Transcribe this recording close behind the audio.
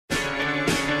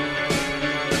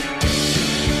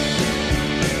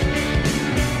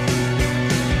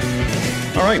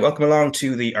All right, welcome along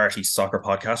to the RT Soccer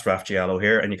Podcast. Raf Diallo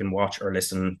here, and you can watch or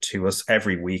listen to us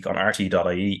every week on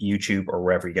RT.ie, YouTube, or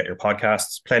wherever you get your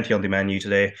podcasts. Plenty on the menu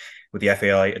today, with the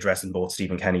FAI addressing both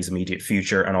Stephen Kenny's immediate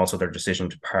future and also their decision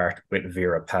to part with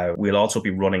Vera Pauw. We'll also be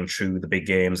running through the big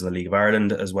games in the League of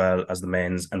Ireland, as well as the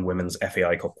men's and women's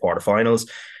FAI Cup quarterfinals.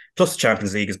 Plus, the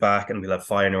Champions League is back, and we'll have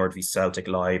Feyenoord v Celtic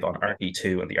live on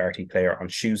RT2 and the RT Player on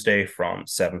Tuesday from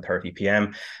 7:30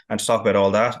 p.m. And to talk about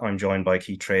all that, I'm joined by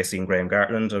Treacy and Graham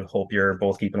Gartland. I hope you're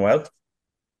both keeping well.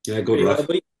 Yeah, good, Raf.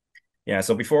 Yeah,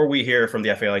 so before we hear from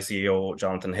the FAI CEO,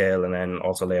 Jonathan Hill, and then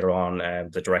also later on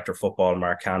the Director of Football,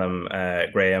 Mark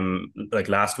Canham, Graham, like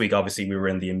last week, obviously we were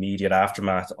in the immediate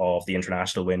aftermath of the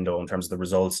international window in terms of the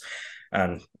results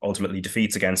and ultimately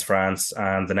defeats against France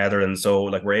and the Netherlands. So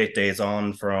like we're 8 days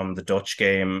on from the Dutch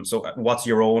game. So what's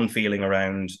your own feeling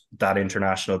around that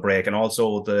international break, and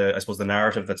also I suppose the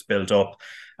narrative that's built up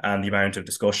and the amount of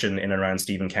discussion in and around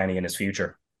Stephen Kenny and his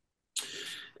future?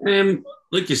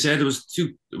 Like you said, it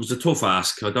was a tough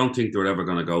ask. I don't think they're ever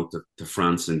going to go to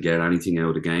France and get anything out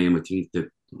of the game. I think that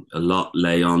a lot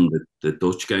lay on the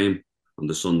Dutch game on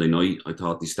the Sunday night. I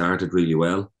thought they started really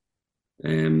well.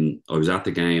 I was at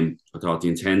the game. I thought the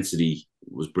intensity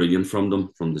was brilliant from them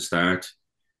from the start.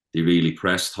 They really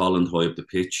pressed Holland high up the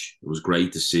pitch. It was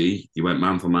great to see. They went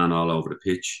man for man all over the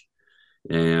pitch.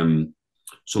 Um,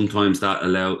 sometimes that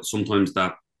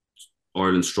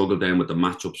Ireland struggled then with the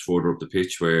matchups further up the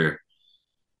pitch where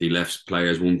they left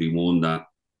players 1v1 that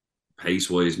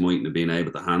pace wise mightn't have been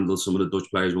able to handle some of the Dutch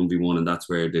players 1v1, and that's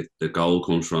where the goal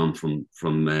comes from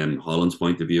Holland's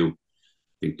point of view.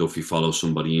 I think Duffy follows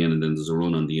somebody in and then there's a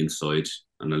run on the inside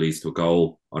and it leads to a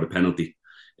goal or a penalty.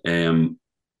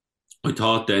 I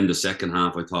thought then the second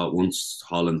half, once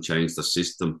Holland changed the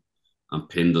system and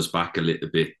pinned us back a little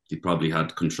bit, they probably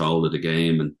had control of the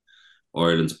game, and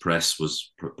Ireland's press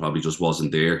was probably just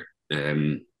wasn't there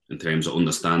in terms of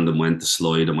understanding when to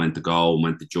slide and when to go and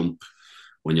when to jump.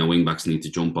 When your wing backs need to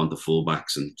jump onto full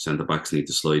backs and centre backs need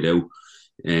to slide out.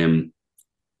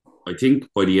 I think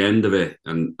by the end of it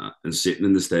and sitting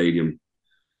in the stadium,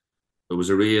 there was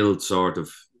a real sort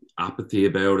of apathy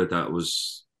about it. That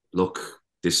was, look,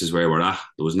 this is where we're at.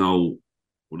 There was no,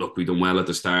 look, we done well at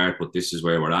the start, but this is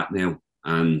where we're at now.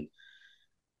 And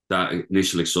that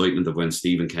initial excitement of when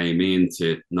Stephen came in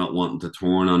to not wanting to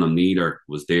turn on him neither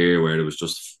was there, where it was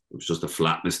just a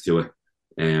flatness to it.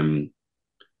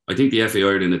 I think the FAI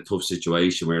are in a tough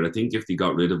situation where I think if they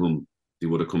got rid of him, they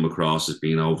would have come across as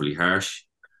being overly harsh.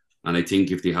 And I think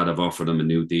if they had have offered him a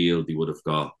new deal, they would have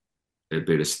got a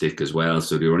bit of stick as well.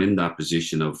 So they were in that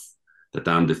position of the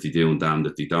damned if they do and damned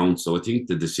if they don't. So I think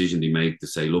the decision they make to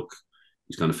say, look,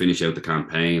 he's going to finish out the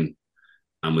campaign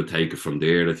and we'll take it from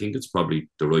there, I think it's probably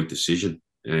the right decision.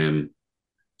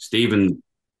 Stephen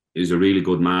is a really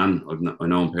good man. I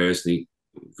know him personally,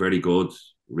 very good,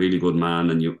 really good man,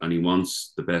 and he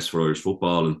wants the best for Irish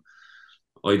football. And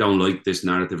I don't like this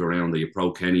narrative around that you're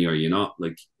pro Kenny or you're not.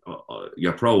 Like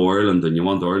you're pro Ireland and you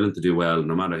want Ireland to do well,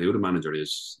 no matter who the manager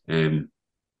is.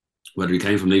 Whether he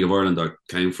came from League of Ireland or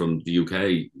came from the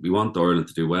UK, we want Ireland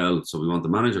to do well, so we want the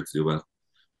manager to do well.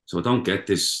 So I don't get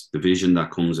this division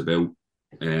that comes about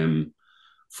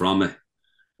from it.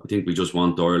 I think we just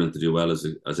want Ireland to do well as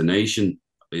a nation.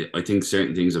 I think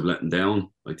certain things have let them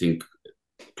down. I think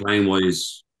playing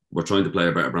wise, we're trying to play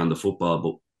a better brand of football,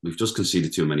 but we've just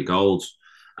conceded too many goals.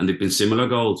 And they've been similar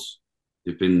goals.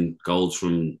 They've been goals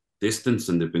from distance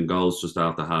and they've been goals just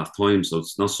after half time. So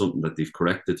it's not something that they've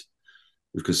corrected.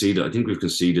 I think we've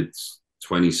conceded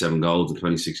 27 goals in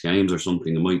 26 games or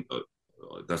something.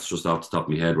 That's just off the top of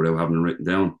my head without having it written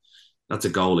down. That's a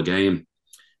goal a game.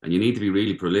 And you need to be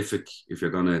really prolific if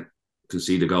you're going to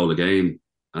concede a goal a game.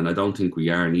 And I don't think we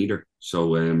are neither.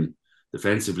 So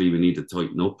defensively, we need to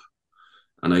tighten up.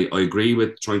 And I agree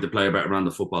with trying to play a better brand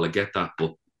of football. I get that.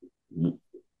 But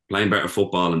playing better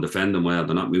football and defending well,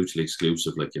 they're not mutually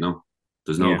exclusive.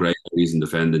 There's no great reason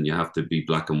defending. You have to be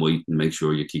black and white and make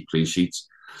sure you keep clean sheets.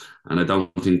 And I don't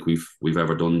think we've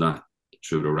ever done that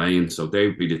through the rain. So they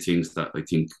would be the things that I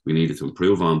think we needed to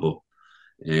improve on. But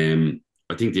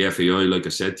I think the FAI, like I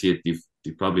said to you,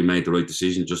 they've probably made the right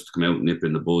decision just to come out and nip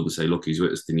in the bud and say, look, he's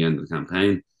with us to the end of the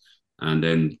campaign. And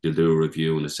then they'll do a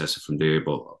review and assess it from there.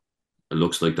 But it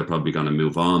looks like they're probably going to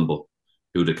move on. But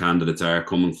who the candidates are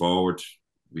coming forward,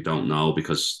 we don't know,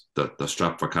 because they're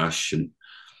strapped for cash and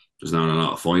there's not a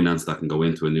lot of finance that can go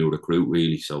into a new recruit,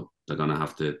 really. So they're going to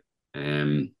have to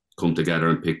come together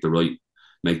and make the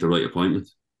right appointment.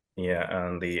 Yeah,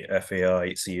 and the FAI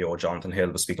CEO, Jonathan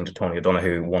Hill, was speaking to Tony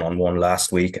O'Donoghue one-on-one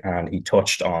last week, and he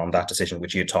touched on that decision,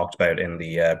 which you talked about in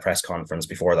the press conference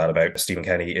before that, about Stephen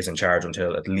Kenny is in charge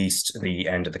until at least the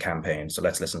end of the campaign. So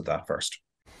let's listen to that first.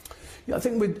 Yeah, I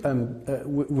think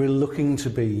we're looking to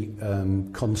be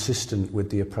consistent with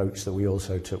the approach that we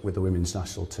also took with the women's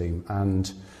national team,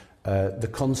 and the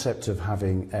concept of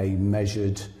having a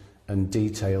measured and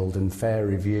detailed and fair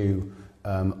review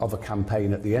of a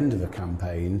campaign at the end of a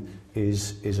campaign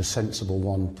is a sensible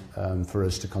one for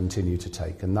us to continue to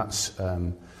take, and that's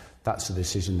a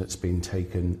decision that's been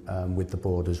taken with the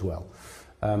board as well.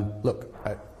 Look,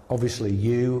 obviously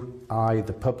you, I,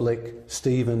 the public,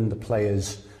 Stephen, the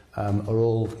players are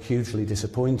all hugely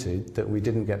disappointed that we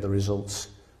didn't get the results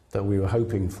that we were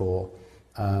hoping for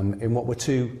in what were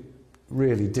two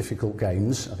really difficult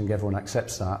games. I think everyone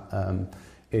accepts that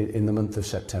in the month of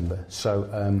September.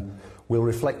 So we'll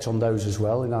reflect on those as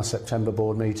well in our September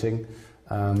board meeting.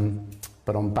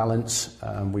 But on balance,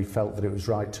 we felt that it was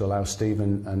right to allow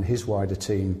Stephen and his wider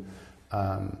team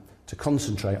to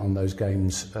concentrate on those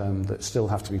games that still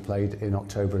have to be played in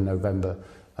October and November,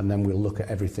 and then we'll look at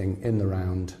everything in the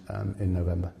round in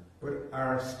November. But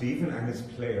are Stephen and his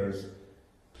players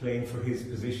playing for his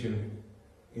position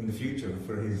in the future,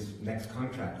 for his next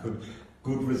contract? Could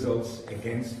good results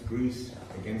against Greece,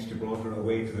 against Gibraltar,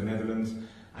 away to the Netherlands,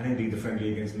 and indeed the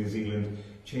friendly against New Zealand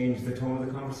change the tone of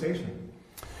the conversation?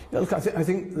 Yeah, look, I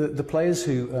think the players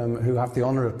who have the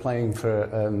honour of playing for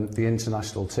the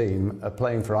international team are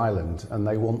playing for Ireland, and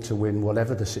they want to win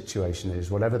whatever the situation is,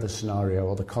 whatever the scenario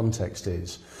or the context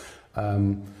is.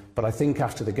 But I think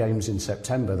after the games in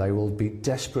September, they will be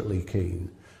desperately keen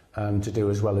to do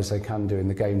as well as they can do in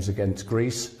the games against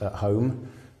Greece at home,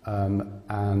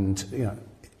 and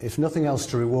if nothing else,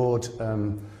 to reward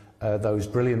those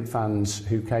brilliant fans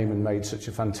who came and made such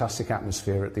a fantastic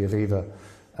atmosphere at the Aviva.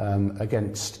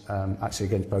 Against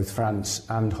both France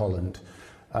and Holland,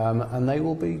 and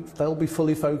they'll be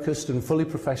fully focused and fully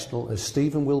professional, as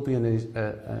Stephen will be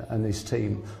and his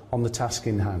team, on the task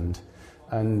in hand.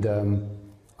 And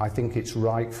I think it's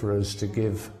right for us to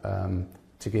give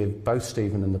both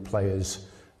Stephen and the players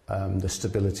the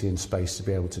stability and space to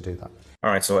be able to do that.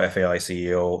 All right, so FAI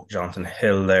CEO Jonathan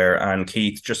Hill there, and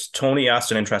Keith, just Tony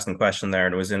asked an interesting question there,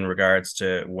 and it was in regards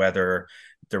to whether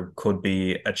there could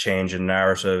be a change in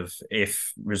narrative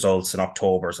if results in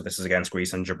October, so this is against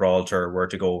Greece and Gibraltar, were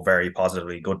to go very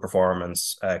positively, good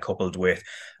performance coupled with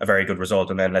a very good result.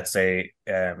 And then let's say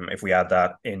if we add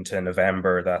that into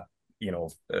November, that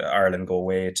Ireland go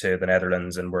away to the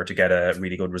Netherlands and were to get a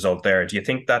really good result there. Do you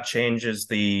think that changes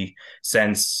the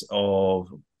sense of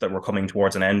that we're coming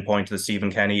towards an end point of the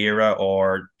Stephen Kenny era,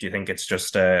 or do you think it's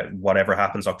just whatever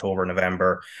happens October,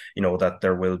 November, that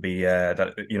there will be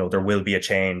there will be a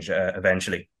change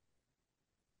eventually?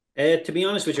 To be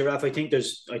honest with you, Raf, I think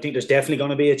there's definitely going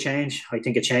to be a change. I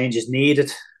think a change is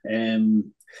needed.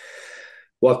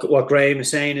 What Graham is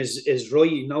saying is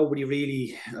right. Nobody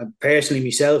really, personally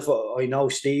myself, I know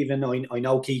Stephen, I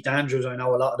know Keith Andrews, I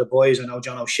know a lot of the boys, I know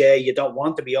John O'Shea. You don't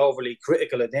want to be overly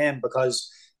critical of them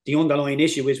because the underlying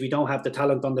issue is we don't have the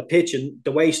talent on the pitch, and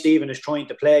the way Stephen is trying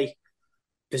to play,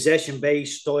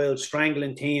 possession-based style,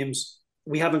 strangling teams,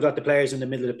 we haven't got the players in the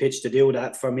middle of the pitch to do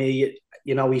that. For me,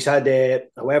 he's had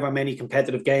however many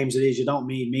competitive games it is. You don't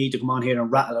need me to come on here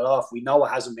and rattle it off. We know it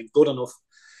hasn't been good enough.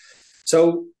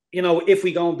 So, if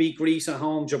we go and beat Greece at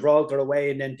home, Gibraltar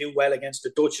away, and then do well against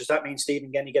the Dutch, does that mean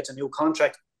Stephen Kenny gets a new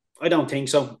contract? I don't think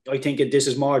so. I think this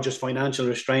is more just financial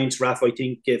restraints, Raf. I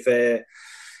think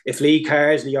if Lee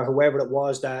Carsley or whoever it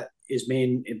was that is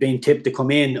being tipped to come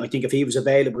in, I think if he was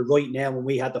available right now when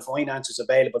we had the finances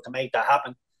available to make that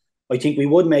happen, I think we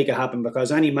would make it happen,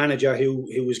 because any manager who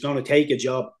is going to take a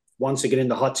job wants to get in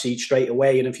the hot seat straight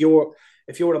away. And if you're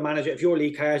a manager, if you're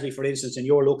Lee Carsley, for instance, and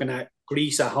you're looking at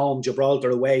Greece at home, Gibraltar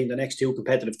away in the next two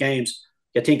competitive games,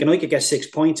 you're thinking, I could get 6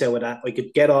 points out of that. I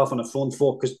could get off on a front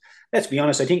foot, because let's be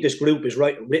honest, I think this group is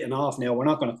written off now. We're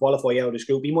not going to qualify out of this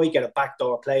group. We might get a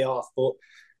backdoor playoff, but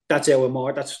that's our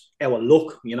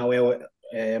luck,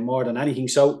 more than anything.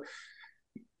 So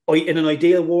in an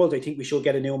ideal world, I think we should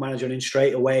get a new manager in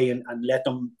straight away and let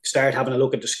them start having a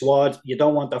look at the squad. You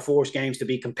don't want their first games to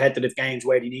be competitive games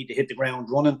where they need to hit the ground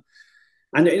running.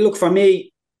 And look, for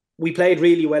me, we played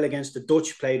really well against the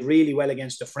Dutch, played really well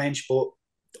against the French, but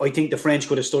I think the French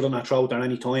could have stood on our throat at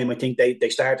any time. I think they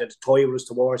started to toy us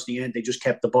towards the end. They just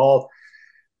kept the ball.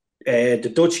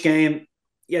 The Dutch game,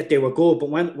 yeah, they were good, but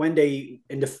when they,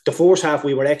 in the first half,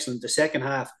 we were excellent. The second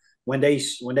half, when they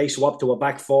swapped to a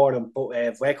back four and put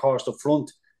Weghorst up front,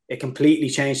 it completely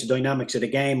changed the dynamics of the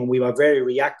game, and we were very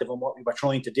reactive on what we were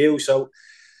trying to do. So,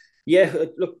 yeah,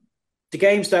 look, the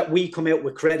games that we come out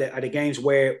with credit are the games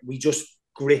where we just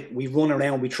grit, we run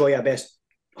around, we try our best.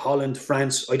 Holland,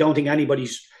 France, I don't think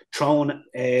anybody's thrown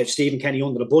Stephen Kenny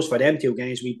under the bus for them two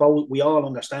games. We all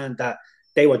understand that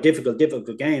they were difficult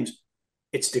games.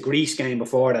 it's the Greece game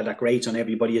before that grates on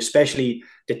everybody, especially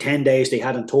the 10 days they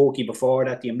had in Turkey before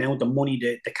that, the amount of money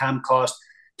the camp cost.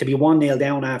 To be 1-0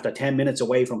 down after 10 minutes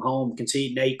away from home,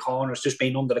 conceding 8 corners, just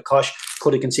being under the cosh,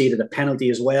 could have conceded a penalty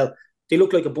as well. They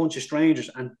look like a bunch of strangers,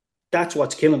 and that's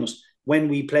what's killing us. When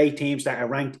we play teams that are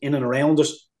ranked in and around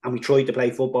us, and we try to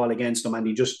play football against them, and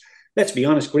they just, let's be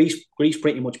honest, Greece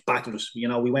pretty much battered us. You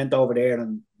know, we went over there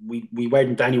and we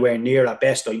weren't anywhere near at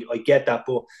best. I get that,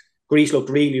 but Greece looked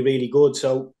really, really good.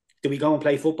 So do we go and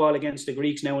play football against the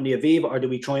Greeks now in the Aviva, or do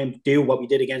we try and do what we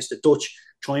did against the Dutch,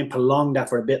 try and prolong that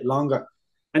for a bit longer?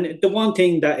 And the one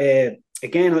thing that,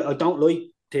 again, I don't like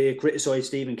to criticise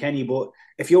Stephen Kenny, but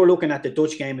if you're looking at the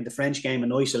Dutch game and the French game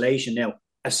in isolation now,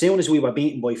 as soon as we were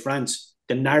beaten by France,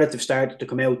 the narrative started to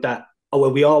come out that, oh,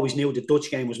 well, we always knew the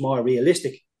Dutch game was more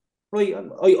realistic. Right,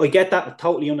 I get that, I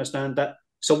totally understand that.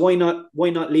 So why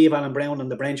not leave Alan Brown on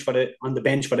the bench for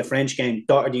the French game?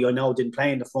 Doherty, I know, didn't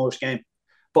play in the first game,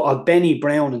 but Benny,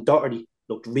 Brown and Doherty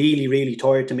looked really, really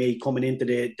tired to me coming into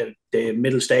the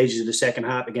middle stages of the second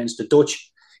half against the Dutch.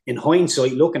 In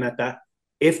hindsight, looking at that,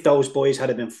 if those boys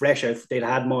had been fresher, if they'd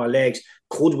had more legs,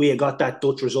 could we have got that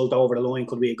Dutch result over the line?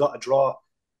 Could we have got a draw?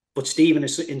 But Stephen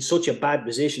is in such a bad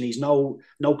position. He's no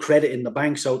credit in the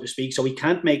bank, so to speak. So he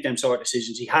can't make them sort of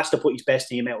decisions. He has to put his best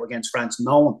team out against France,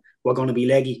 knowing we're going to be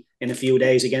leggy in a few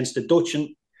days against the Dutch. And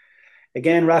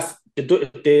again, Raf,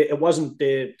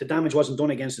 the damage wasn't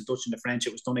done against the Dutch and the French.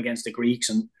 It was done against the Greeks.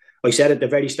 And I said at the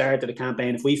very start of the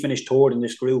campaign, if we finished third in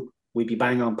this group, we'd be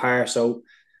bang on par. So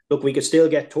look, we could still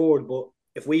get third, but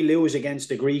if we lose against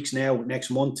the Greeks now next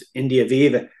month in the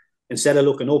Aviva, instead of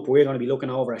looking up, we're going to be looking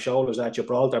over our shoulders at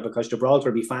Gibraltar, because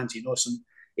Gibraltar will be fancying us. And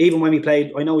even when we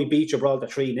played, I know we beat Gibraltar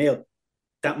 3-0.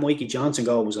 That Mikey Johnson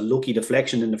goal was a lucky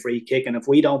deflection in the free kick. And if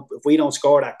we don't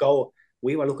score that goal,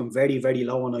 we were looking very, very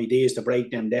low on ideas to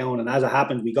break them down. And as it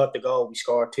happened, we got the goal, we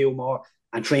scored 2 more,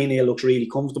 and 3-0 looks really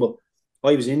comfortable.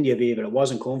 I was in the Aviva, it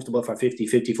wasn't comfortable for 50,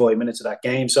 55 minutes of that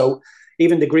game. So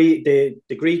even the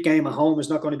Greek game at home is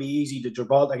not going to be easy. The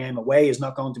Gibraltar game away is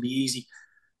not going to be easy.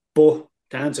 But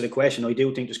to answer the question, I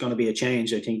do think there's going to be a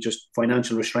change. I think just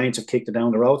financial restraints have kicked it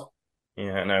down the road.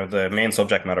 Yeah, now the main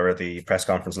subject matter at the press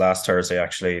conference last Thursday,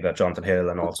 actually, that Jonathan Hill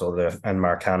and also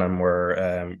Mark Cannon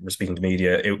were speaking to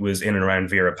media, it was in and around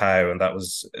Vera Pauw, and that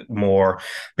was more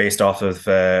based off of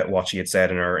what she had said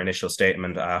in her initial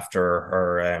statement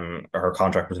after her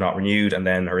contract was not renewed, and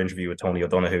then her interview with Tony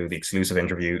O'Donoghue, the exclusive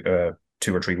interview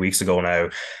 2 or 3 weeks ago now,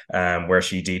 where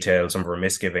she detailed some of her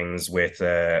misgivings with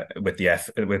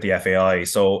the FAI.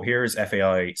 So here's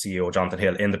FAI CEO Jonathan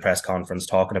Hill in the press conference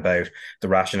talking about the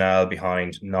rationale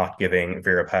behind not giving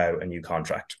Vera Pauw a new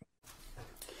contract.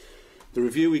 The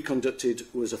review we conducted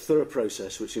was a thorough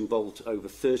process which involved over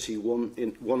 30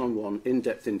 one-on-one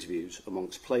in-depth interviews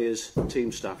amongst players,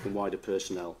 team staff and wider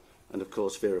personnel, and of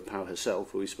course Vera Pauw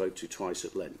herself, who we spoke to twice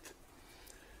at length.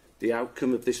 The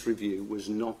outcome of this review was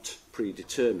not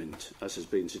predetermined, as has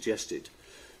been suggested,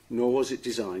 nor was it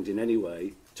designed in any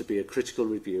way to be a critical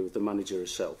review of the manager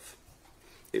herself.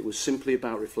 It was simply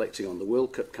about reflecting on the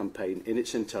World Cup campaign in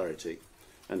its entirety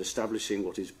and establishing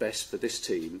what is best for this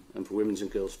team and for women's and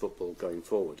girls football going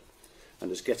forward,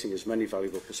 and as getting as many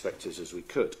valuable perspectives as we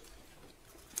could.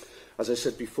 As I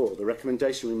said before, the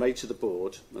recommendation we made to the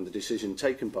board and the decision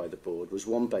taken by the board was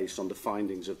one based on the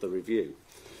findings of the review,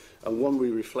 and one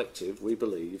reflective, we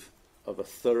believe, of a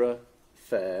thorough,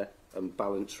 fair and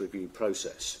balanced review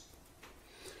process.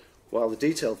 While the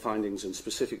detailed findings and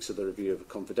specifics of the review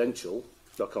are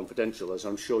confidential, as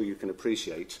I'm sure you can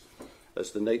appreciate,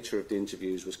 as the nature of the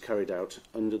interviews was carried out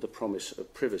under the promise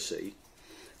of privacy,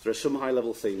 there are some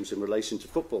high-level themes in relation to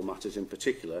football matters in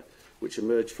particular which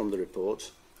emerged from the report,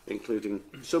 including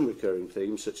some recurring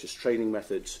themes such as training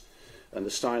methods and the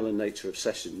style and nature of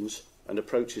sessions and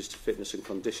approaches to fitness and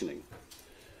conditioning,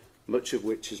 much of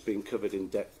which has been covered in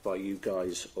depth by you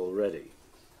guys already.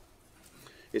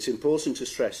 It's important to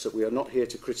stress that we are not here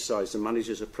to criticise the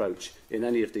manager's approach in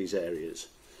any of these areas,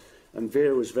 and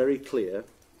Vera was very clear,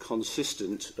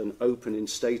 consistent and open in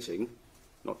stating,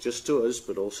 not just to us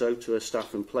but also to her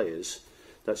staff and players,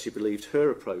 that she believed her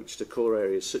approach to core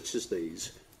areas such as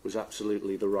these was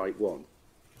absolutely the right one,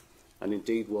 and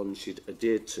indeed one she'd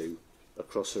adhered to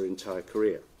across her entire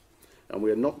career. And we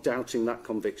are not doubting that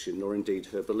conviction, nor indeed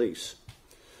her beliefs.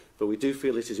 But we do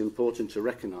feel it is important to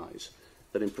recognise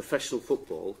that in professional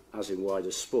football, as in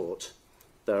wider sport,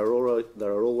 there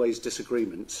are always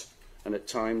disagreements and at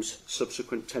times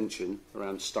subsequent tension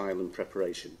around style and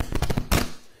preparation.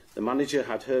 The manager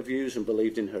had her views and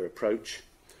believed in her approach.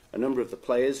 A number of the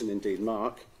players, and indeed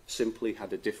Mark, simply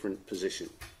had a different position.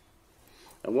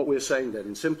 And what we're saying then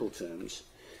in simple terms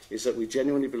is that we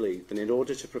genuinely believe that in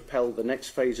order to propel the next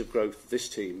phase of growth of this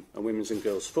team and women's and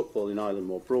girls football in Ireland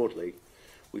more broadly,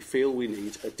 we feel we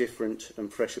need a different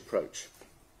and fresh approach.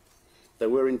 There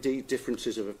were indeed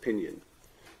differences of opinion,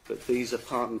 but these are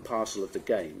part and parcel of the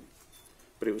game.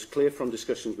 But it was clear from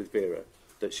discussions with Vera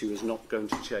that she was not going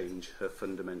to change her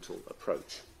fundamental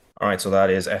approach. All right, so that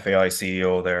is FAI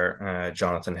CEO there,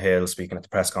 Jonathan Hill, speaking at the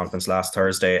press conference last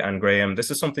Thursday. And Graham,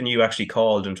 this is something you actually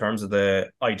called in terms of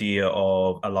the idea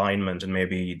of alignment and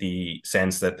maybe the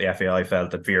sense that the FAI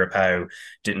felt that Vera Pauw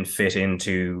didn't fit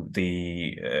into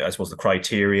the, I suppose, the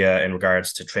criteria in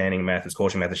regards to training methods,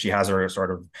 coaching methods. She has her sort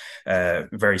of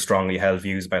very strongly held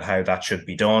views about how that should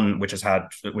be done, which has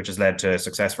led to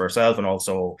success for herself and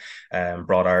also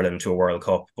brought Ireland to a World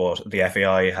Cup. But the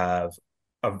FAI have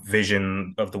a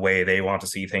vision of the way they want to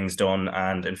see things done.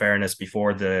 And in fairness,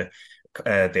 before they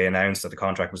announced that the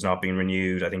contract was not being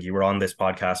renewed, I think you were on this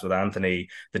podcast with Anthony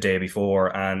the day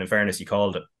before, and in fairness, he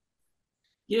called it.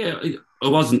 Yeah, it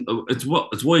wasn't.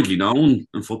 It's widely known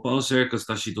in football circles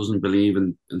that she doesn't believe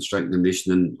in strength and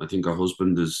conditioning. I think her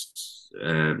husband is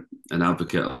an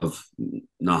advocate of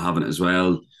not having it as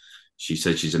well. She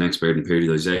said she's an expert in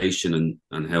periodization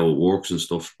and how it works and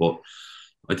stuff, but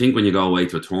I think when you go away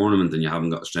to a tournament and you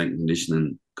haven't got a strength and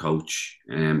conditioning coach,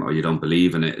 or you don't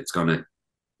believe in it, it's going to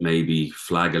maybe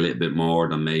flag a little bit more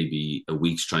than maybe a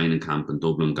week's training camp in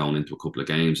Dublin going into a couple of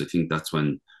games. I think that's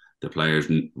when the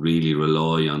players really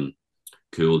rely on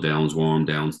cool downs, warm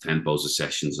downs, tempos of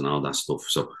sessions and all that stuff.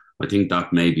 So I think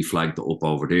that maybe flagged it up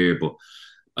over there. But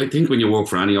I think when you work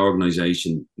for any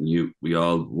organisation, we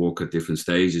all work at different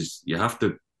stages. You have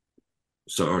to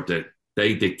sort of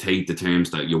they dictate the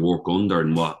terms that you work under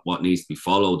and what needs to be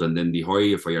followed, and then they hire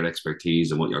you for your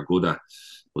expertise and what you're good at.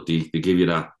 But they give you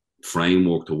that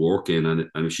framework to work in, and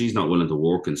if she's not willing to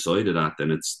work inside of that,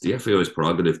 then it's the FAI's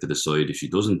prerogative to decide. If she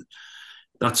doesn't,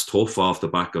 that's tough off the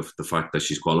back of the fact that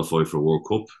she's qualified for a World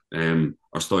Cup.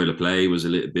 Our style of play was a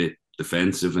little bit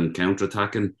defensive and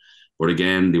counter-attacking, but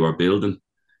again, they were building.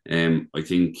 I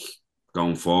think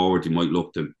going forward, you might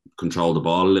look to control the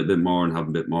ball a little bit more and have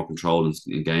a bit more control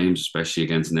in games, especially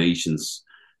against nations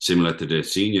similar to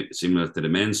the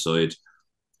men's side,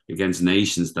 against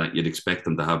nations that you'd expect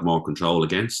them to have more control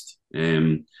against.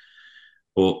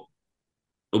 But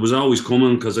it was always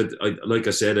coming because, like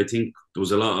I said, I think there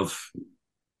was a lot of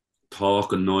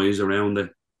talk and noise around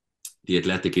the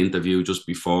Athletic interview just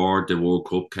before the World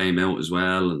Cup came out as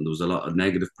well, and there was a lot of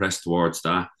negative press towards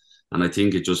that. And I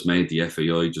think it just made the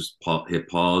FAI just hit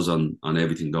pause on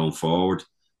everything going forward,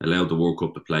 allowed the World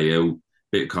Cup to play out.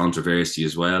 Bit of controversy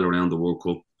as well around the World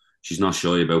Cup. She's not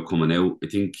shy about coming out. I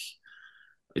think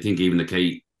even the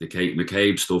Kate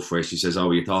McCabe stuff where she says, "Oh,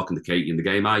 were you talking to Kate in the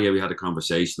game?" Yeah, we had a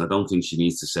conversation. I don't think she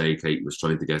needs to say Kate was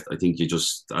trying to get. I think you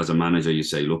just, as a manager, you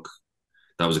say, "Look,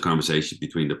 that was a conversation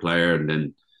between the player," and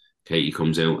then Katie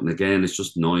comes out. And again, it's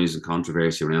just noise and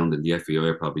controversy around, and the FAI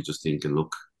are probably just thinking,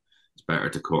 "Look, it's better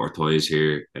to cut our ties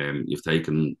here. You've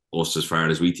taken us as far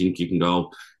as we think you can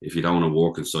go. If you don't want to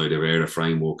work inside of our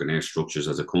framework and our structures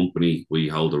as a company, we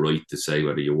hold the right to say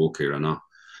whether you work here or not."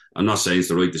 I'm not saying it's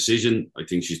the right decision. I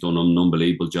think she's done an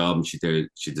unbelievable job and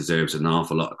she deserves an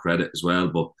awful lot of credit as well.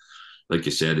 But like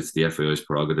you said, it's the FAI's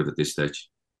prerogative at this stage.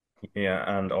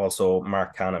 Yeah, and also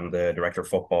Mark Canham, the director of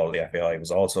football, the FAI,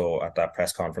 was also at that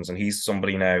press conference, and he's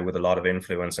somebody now with a lot of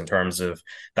influence in terms of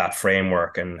that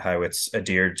framework and how it's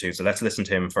adhered to. So let's listen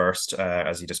to him first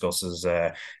as he discusses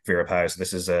Vera Pauw. So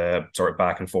this is a sort of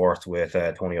back and forth with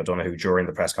Tony O'Donoghue during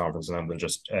the press conference, and then we'll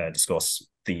just discuss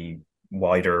the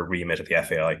wider remit of the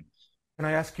FAI. Can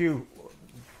I ask you,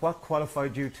 what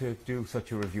qualified you to do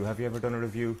such a review? Have you ever done a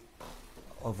review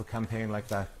of a campaign like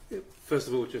that? First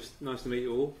of all, just nice to meet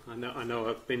you all. I know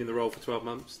I've been in the role for 12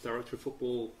 months, Director of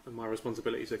Football, and my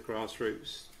responsibilities are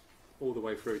grassroots all the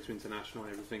way through to international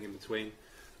and everything in between.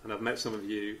 And I've met some of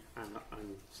you, and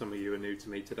some of you are new to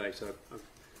me today, so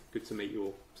good to meet you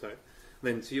all. So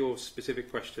then to your specific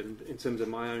question, in terms of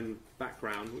my own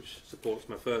background, which supports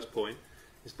my first point,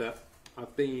 is that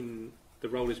the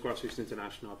role is grassroots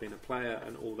international. I've been a player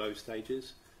at all those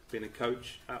stages, been a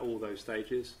coach at all those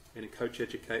stages, been a coach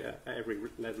educator at every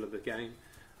level of the game,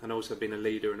 and also been a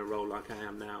leader in a role like I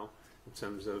am now in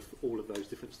terms of all of those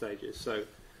different stages. So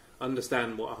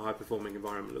understand what a high performing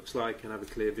environment looks like and have a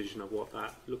clear vision of what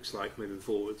that looks like moving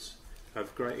forwards. I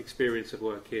have great experience of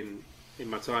working in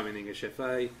my time in English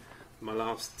FA. My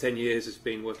last 10 years has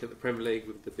been working at the Premier League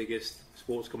with the biggest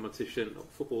sports competition or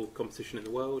football competition in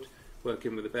the world,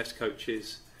 working with the best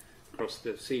coaches across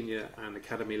the senior and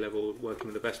academy level, working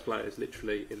with the best players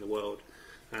literally in the world,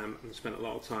 and spent a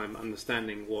lot of time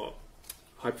understanding what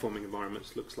high performing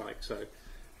environments looks like. So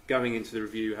going into the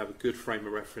review, have a good frame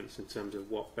of reference in terms of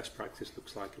what best practice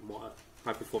looks like and what a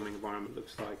high-performing environment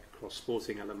looks like across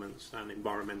sporting elements and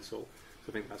environmental. So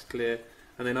I think that's clear.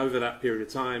 And then over that period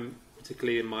of time,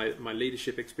 particularly in my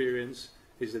leadership experience,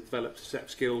 is developed a set of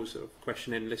skills of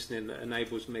questioning, listening that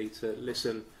enables me to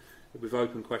listen with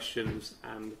open questions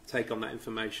and take on that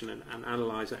information and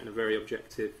analyse that in a very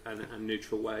objective and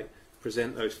neutral way,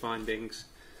 present those findings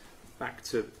back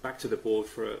to the board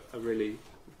for a really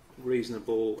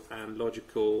reasonable and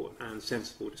logical and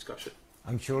sensible discussion.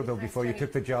 I'm sure, though, before you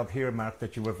took the job here, Mark,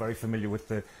 that you were very familiar with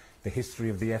the history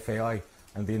of the FAI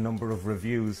and the number of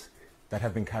reviews that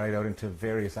have been carried out into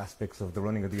various aspects of the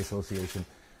running of the association.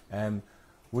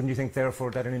 Wouldn't you think,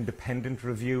 therefore, that an independent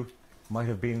review might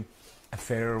have been a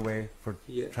fairer way for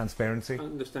transparency? I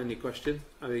understand your question.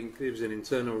 I think it was an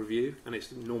internal review, and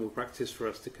it's normal practice for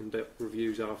us to conduct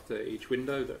reviews after each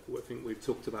window that I think we've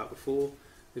talked about before.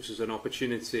 This was an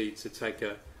opportunity to take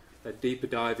a deeper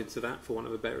dive into that, for want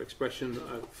of a better expression.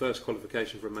 Our first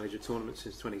qualification for a major tournament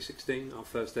since 2016, our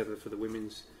first ever for the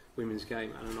women's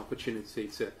game, and an opportunity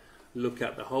to look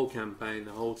at the whole campaign,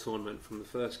 the whole tournament from the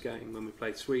first game when we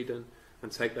played Sweden,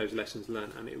 and take those lessons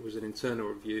learned. And it was an internal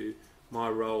review. My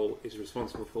role is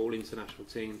responsible for all international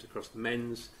teams across the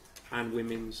men's and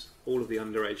women's, all of the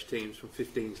underage teams from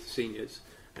 15s to seniors,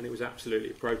 and it was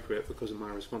absolutely appropriate because of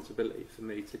my responsibility for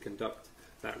me to conduct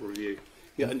that review.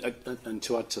 Yeah, and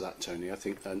to add to that, Tony, I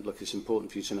think, look, it's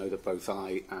important for you to know that both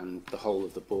I and the whole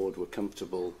of the board were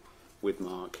comfortable with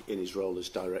Mark in his role as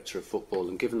Director of Football,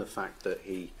 and given the fact that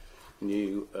he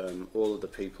knew all of the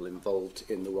people involved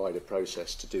in the wider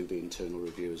process to do the internal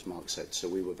review, as Mark said, so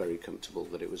we were very comfortable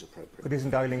that it was appropriate. But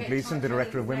isn't Eileen Gleeson the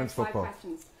Director of Women's Football?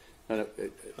 No,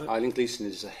 Eileen Gleeson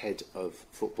is the head of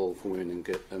football for women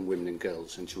and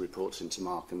girls, and she reports into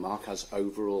Mark, and Mark has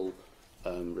overall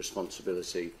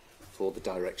responsibility for the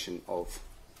direction of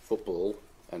football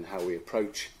and how we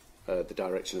approach the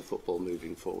direction of football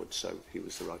moving forward, so he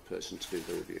was the right person to do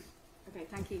the review. Okay,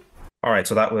 thank you. All right,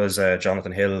 so that was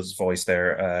Jonathan Hill's voice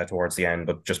there towards the end,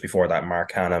 but just before that,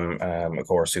 Mark Canham, of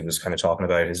course, who was kind of talking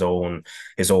about his own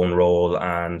role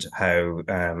and how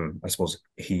I suppose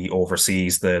he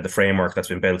oversees the framework that's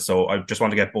been built. So I just want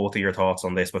to get both of your thoughts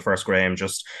on this. But first, Graham,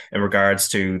 just in regards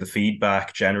to the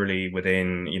feedback generally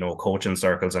within coaching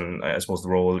circles, and I suppose the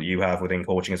role you have within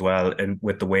coaching as well, and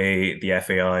with the way the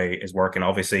FAI is working,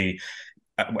 obviously.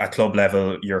 At club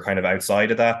level, you're kind of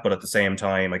outside of that, but at the same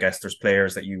time, I guess there's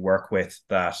players that you work with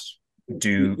that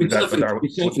do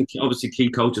that. Obviously, key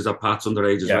coaches are Pat's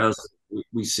underage as well. So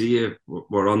we see it.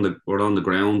 We're on the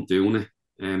ground doing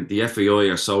it. The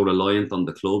FAI are so reliant on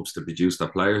the clubs to produce their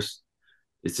players.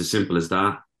 It's as simple as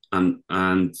that.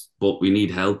 But we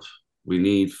need help. We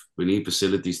need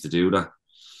facilities to do that,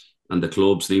 and the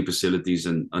clubs need facilities.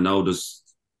 And I know there's.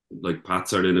 Like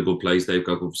Pats are in a good place, they've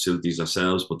got good facilities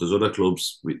ourselves, but there's other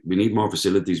clubs, we need more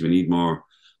facilities, we need more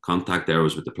contact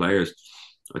hours with the players.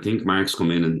 I think Mark's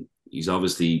come in and he's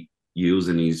obviously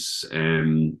using his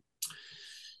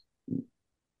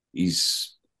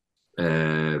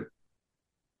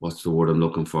what's the word I'm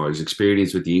looking for, his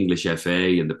experience with the English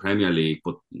FA and the Premier League,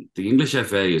 but the English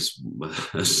FA is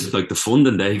like the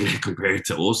funding they get compared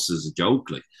to us is a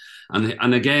joke. Like,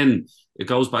 and again, it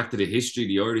goes back to the history.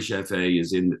 The Irish FA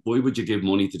is in. Why would you give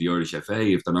money to the Irish FA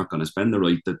if they're not going to spend the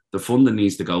right? The funding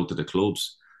needs to go to the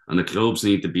clubs, and the clubs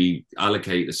need to be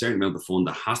allocated a certain amount of fund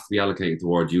that has to be allocated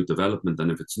toward youth development. And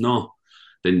if it's not,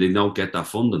 then they don't get that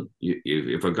funding.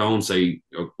 If I go and say,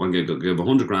 I'm going to give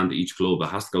 100 grand to each club, it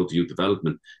has to go to youth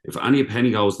development. If any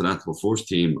penny goes to that, to a first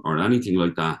team or anything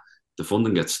like that, the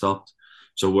funding gets stopped.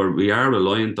 So we are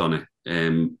reliant on it.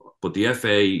 But the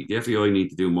FAI need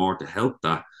to do more to help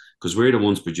that, because we're the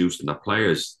ones producing the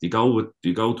players. You go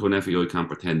to an FAI camp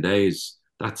for 10 days,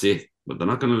 that's it. But they're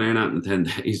not going to learn that in 10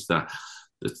 days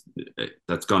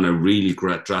that's going to really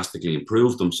drastically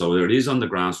improve them. So it is on the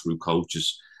grassroots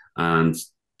coaches and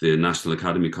the National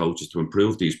Academy coaches to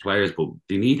improve these players, but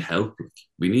they need help.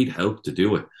 We need help to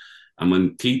do it. And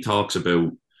when Keith talks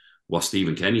about what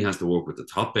Stephen Kenny has to work with the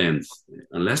top end,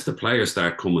 unless the players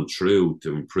start coming through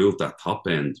to improve that top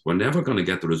end, we're never going to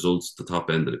get the results at the top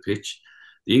end of the pitch.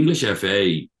 The English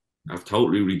FA have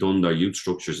totally redone their youth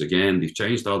structures again. They've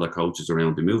changed all their coaches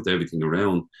around. They moved everything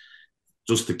around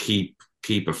just to keep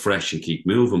it fresh and keep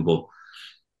moving. But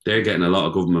they're getting a lot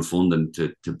of government funding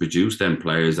to produce them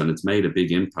players, and it's made a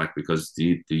big impact because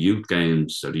the youth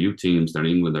games or the youth teams that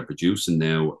England are producing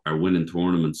now are winning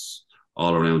tournaments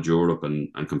all around Europe and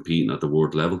competing at the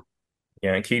world level.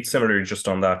 Yeah, and Keith, similarly, just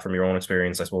on that from your own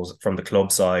experience, I suppose, from the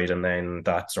club side, and then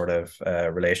that sort of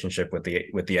relationship with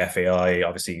the FAI,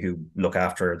 obviously, who look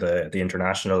after the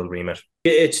international remit.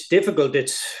 It's difficult.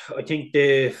 I think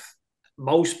the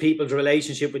most people's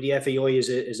relationship with the FAI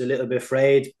is a little bit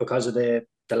frayed because of the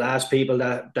last people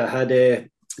that had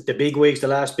the big weeks, the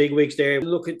last big weeks there.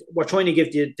 Look, we're trying to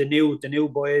give the new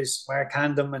boys, Mark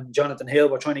Handam and Jonathan Hill,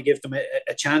 we're trying to give them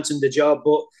a chance in the job,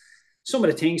 but some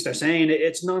of the things they're saying,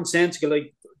 it's nonsensical.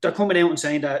 Like, they're coming out and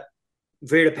saying that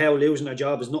Vera Pauw losing her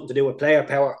job has nothing to do with player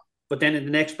power. But then in the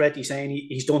next breath, he's saying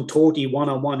he's done 30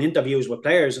 one-on-one interviews with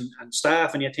players and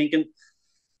staff. And you're thinking,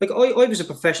 like, I was a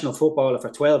professional footballer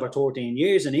for 12 or 13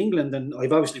 years in England, and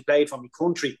I've obviously played for my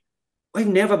country. I've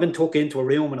never been took into a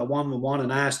room in a one-on-one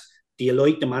and asked, do you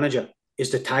like the manager?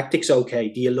 Is the tactics okay?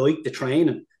 Do you like the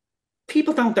training?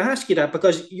 People don't ask you that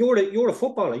because you're a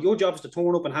footballer. Your job is to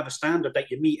turn up and have a standard that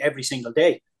you meet every single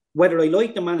day. Whether I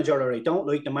like the manager or I don't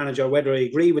like the manager, whether I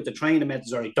agree with the training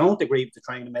methods or I don't agree with the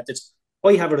training methods,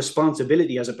 I have a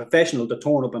responsibility as a professional to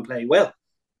turn up and play well.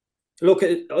 Look,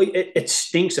 it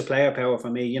stinks of player power for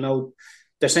me. You know,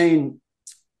 they're saying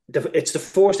it's the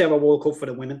first ever World Cup for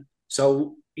the women.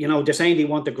 So, you know, they're saying they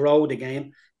want to grow the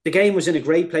game. The game was in a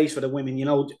great place for the women. You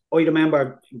know, I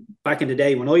remember back in the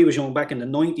day when I was young, back in the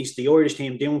 90s, the Irish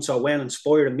team doing so well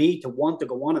inspired me to want to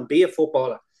go on and be a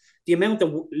footballer. The amount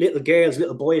of little girls,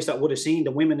 little boys that would have seen the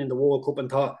women in the World Cup and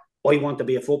thought, I want to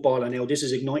be a footballer now. This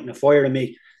is igniting a fire in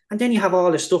me. And then you have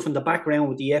all this stuff in the background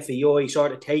with the FAI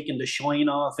sort of taking the shine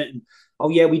off it. And, oh,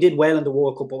 yeah, we did well in the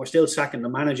World Cup, but we're still sacking the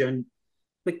manager. And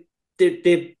like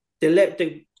they let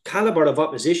the calibre of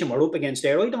opposition we're up against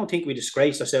there, I don't think we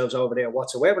disgraced ourselves over there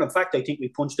whatsoever. In fact, I think we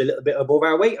punched a little bit above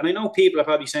our weight. And I know people are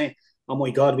probably saying, oh my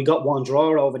God, we got one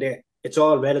draw over there. It's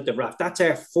all relative, Raf. That's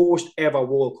our first ever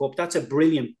World Cup. That's a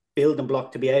brilliant building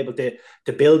block to be able to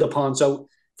build upon. So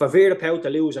for Vera Pauw to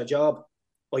lose her job,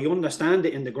 I understand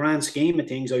it in the grand scheme of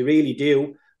things. I really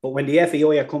do. But when the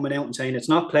FAI are coming out and saying it's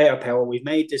not player power, we've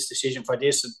made this decision for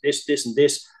this and this and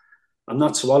this, I'm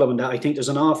not swallowing that. I think there's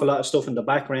an awful lot of stuff in the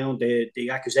background, the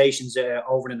accusations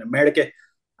over in America.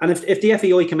 And if the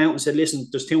FAI come out and said, listen,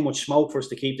 there's too much smoke for us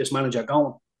to keep this manager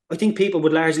going, I think people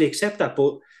would largely accept that.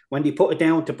 But when they put it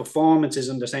down to performances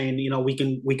and they're saying, you know, we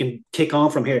can kick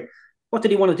on from here, what do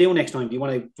you want to do next time? Do you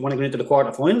want to go into the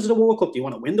quarterfinals of the World Cup? Do you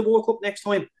want to win the World Cup next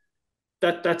time?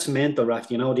 That's mental,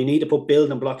 Raf. You know, they need to put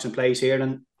building blocks in place here.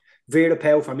 And Vera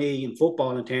Pauw, for me, in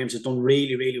football in terms, has done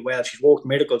really, really well. She's worked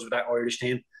miracles with that Irish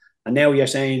team. And now you're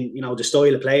saying, you know, the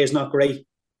style of play is not great.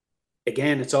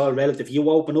 Again, it's all relative. You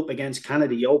open up against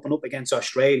Canada, you open up against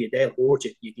Australia, they'll hurt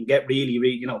you. You can get really,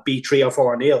 you know, beat 3 or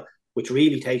 4-0, which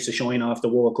really takes the shine off the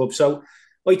World Cup. So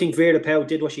I think Vera Pauw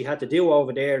did what she had to do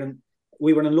over there. And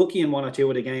we were unlucky in 1 or 2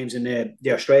 of the games, in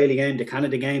the Australia game, the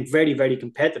Canada game, very, very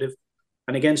competitive.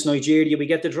 And against Nigeria, we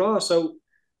get the draw. So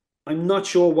I'm not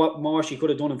sure what more she could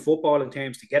have done in football in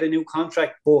terms to get a new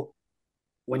contract. But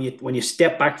when you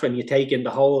step back from, you take in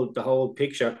the whole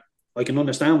picture, I can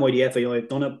understand why the FAI have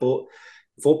done it. But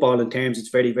football in terms, it's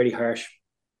very, very harsh.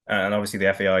 And obviously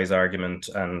the FAI's argument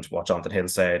and what Jonathan Hill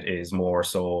said is more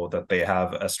so that they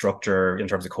have a structure in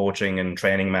terms of coaching and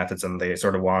training methods, and they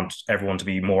sort of want everyone to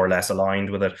be more or less aligned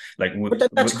with it. Like, but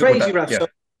that's crazy, Raf. Yeah. So,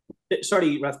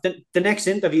 sorry, Raf. The next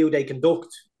interview they conduct,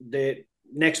 the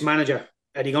next manager,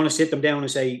 are they going to sit them down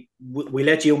and say, we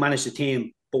let you manage the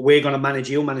team, but we're going to manage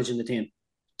you managing the team?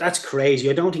 That's crazy.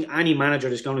 I don't think any manager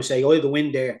is going to say, I'll go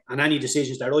in there and any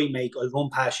decisions that I make, I'll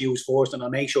run past you first and I'll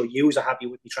make sure you are happy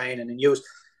with me training and you.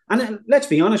 And let's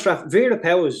be honest, Raf, Vera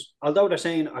Pauw, although they're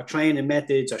saying our training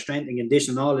methods, our strength and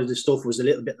conditioning, all of this stuff was a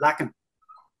little bit lacking,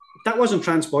 that wasn't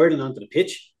transpiring onto the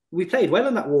pitch. We played well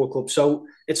in that World Cup. So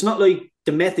it's not like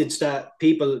the methods that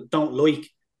people don't like,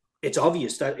 it's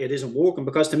obvious that it isn't working,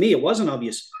 because to me, it wasn't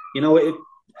obvious. You know,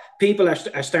 people are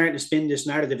starting to spin this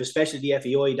narrative, especially the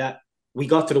FAI, that we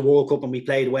got to the World Cup and we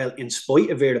played well in spite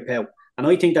of Vera Pauw. And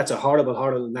I think that's a horrible,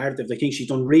 horrible narrative. I think she's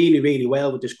done really, really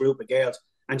well with this group of girls,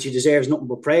 and she deserves nothing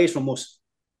but praise from us.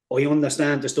 I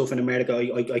understand the stuff in America.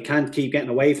 I can't keep getting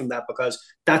away from that, because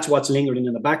that's what's lingering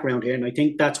in the background here. And I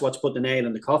think that's what's put the nail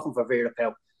in the coffin for Vera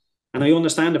Pauw. And I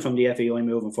understand it from the FAI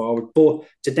moving forward. But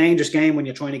it's a dangerous game when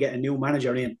you're trying to get a new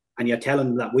manager in and you're telling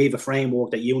them that we have a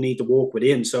framework that you need to work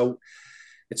within. So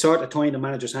it's sort of tying the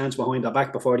manager's hands behind their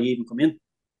back before they even come in.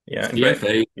 Yeah, the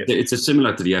FA, it's a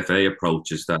similar to the FA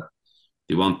approach, is that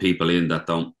they want people in that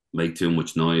don't make too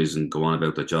much noise and go on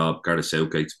about their job. Gareth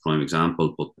Southgate's a prime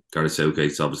example, but Gareth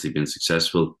Southgate's obviously been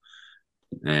successful.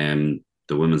 The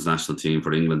women's national team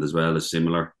for England as well is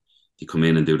similar. They come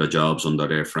in and do their jobs under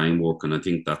their framework, and I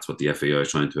think that's what the FAI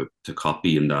is trying to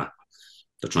copy, in that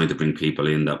they're trying to bring people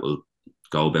in that will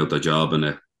go about their job in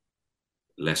a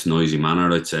less noisy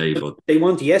manner, I'd say. But they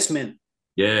want yes men.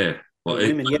 Yeah, but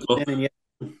women, yes men, and yes.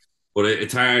 But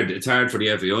it's hard. It's hard for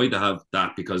the FAI to have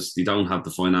that because they don't have the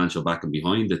financial backing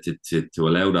behind it to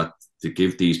allow that, to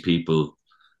give these people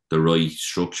the right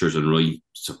structures and right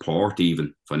support,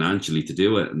 even financially, to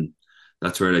do it. And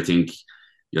that's where I think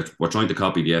we're trying to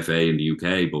copy the FA in the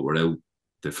UK, but without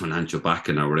the financial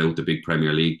backing or without the big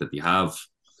Premier League that they have.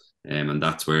 And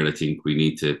that's where I think we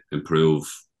need to improve,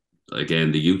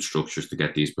 again, the youth structures to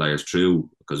get these players through,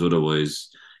 because otherwise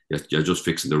you're just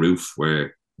fixing the roof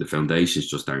where the foundations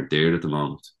just aren't there at the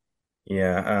moment.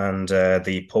 Yeah, and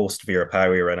the post-Vera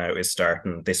Pauw era now is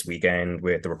starting this weekend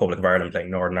with the Republic of Ireland playing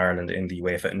Northern Ireland in the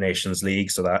UEFA Nations League.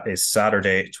 So that is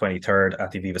Saturday, 23rd at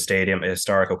the Aviva Stadium, a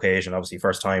historic occasion. Obviously,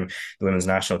 first time the women's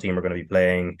national team are going to be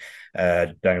playing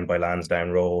down by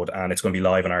Lansdowne Road, and it's going to be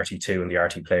live on RT2 and the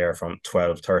RT Player from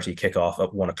 12:30, kickoff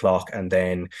at 1 o'clock. And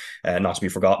then, not to be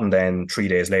forgotten, then 3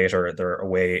 days later, they're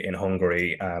away in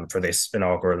Hungary for this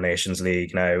inaugural Nations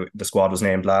League. Now, the squad was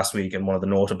named last week, and one of the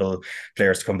notable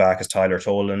players to come back is Tyler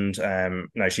Toland.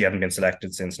 Now, she hadn't been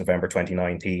selected since November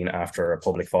 2019 after a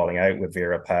public falling out with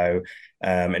Vera Pauw.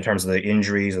 In terms of the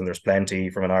injuries, and there's plenty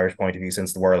from an Irish point of view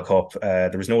since the World Cup,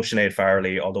 there was no Sinead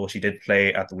Farrelly, although she did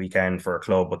play at the weekend for a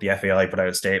club, but the FAI put out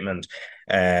a statement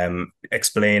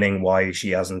explaining why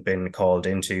she hasn't been called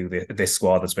into this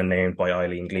squad that's been named by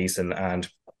Eileen Gleeson. And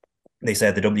they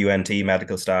said the WNT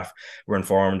medical staff were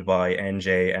informed by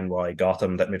NJ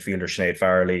Gotham that midfielder Sinead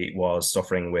Farrelly was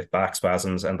suffering with back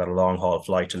spasms and that a long-haul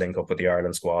flight to link up with the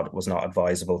Ireland squad was not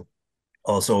advisable.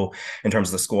 Also, in terms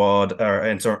of the squad, or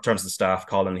in terms of the staff,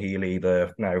 Colin Healy,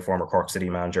 the now former Cork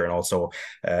City manager, and also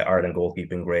Ireland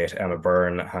goalkeeping great Emma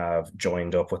Byrne have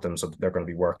joined up with them, so they're going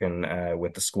to be working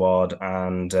with the squad.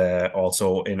 And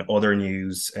also in other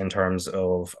news, in terms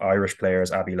of Irish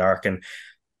players, Abby Larkin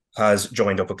has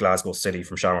joined up with Glasgow City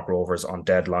from Shamrock Rovers on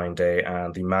deadline day,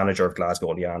 and the manager of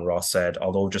Glasgow, Leanne Ross, said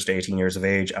although just 18 years of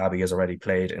age, Abby has already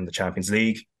played in the Champions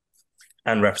League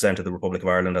and represented the Republic of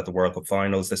Ireland at the World Cup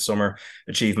finals this summer,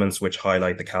 achievements which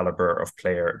highlight the calibre of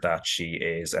player that she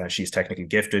is. She's technically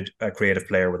gifted, a creative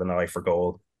player with an eye for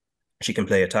goal. She can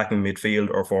play attacking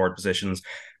midfield or forward positions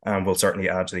and will certainly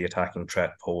add to the attacking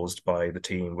threat posed by the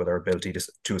team with her ability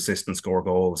to assist and score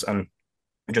goals. And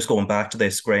just going back to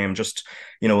this, Graham, just,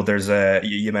 there's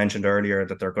you mentioned earlier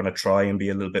that they're going to try and be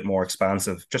a little bit more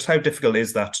expansive. Just how difficult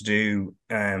is that to do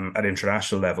at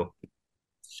international level?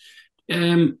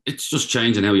 It's just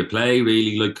changing how you play,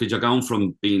 really. Like, because you're going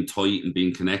from being tight and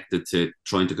being connected to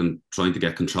trying to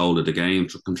get control of the game,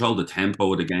 control the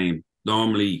tempo of the game.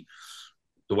 Normally,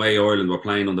 the way Ireland were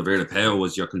playing under Vera Pauw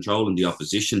was you're controlling the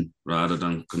opposition rather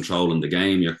than controlling the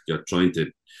game. You're trying to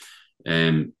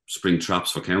spring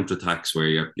traps for counterattacks where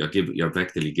you're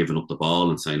effectively giving up the ball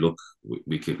and saying, look,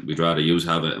 we'd rather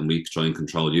have it and we try and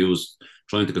control you.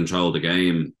 Trying to control the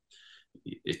game,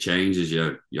 it changes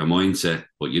your mindset,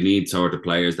 but you need sort of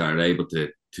players that are able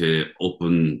to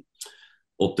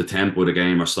up the tempo of the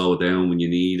game or slow it down when you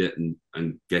need it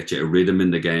and get you a rhythm in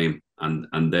the game.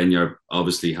 And then you're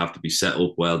obviously have to be set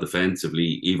up well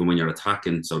defensively, even when you're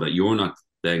attacking, so that you're not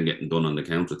then getting done on the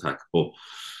counter-attack. But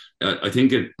I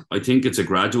think it's a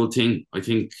gradual thing. I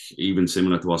think even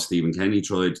similar to what Stephen Kenny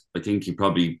tried, I think he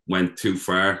probably went too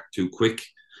far, too quick.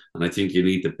 And I think you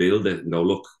need to build it and go,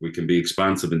 look, we can be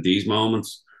expansive in these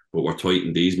moments, but we're tight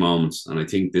in these moments. And I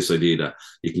think this idea that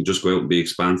you can just go out and be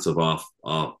expansive off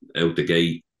out the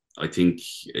gate, I think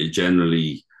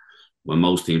generally when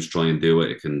most teams try and do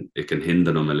it, it can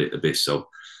hinder them a little bit. So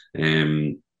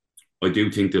I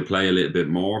do think they'll play a little bit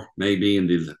more, maybe, and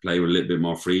they'll play with a little bit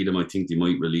more freedom. I think they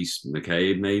might release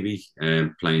McCabe, maybe,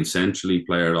 playing centrally,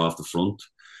 player off the front.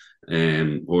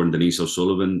 Or Denise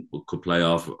O'Sullivan could play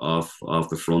off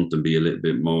the front and be a little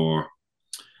bit more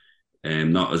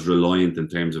not as reliant in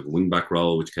terms of a wing-back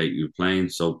role, which Kate you were playing.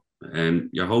 So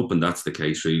you're hoping that's the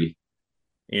case, really.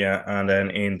 Yeah, and then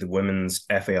in the Women's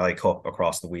FAI Cup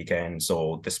across the weekend,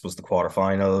 so this was the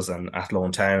quarterfinals, and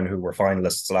Athlone Town, who were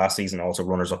finalists last season, also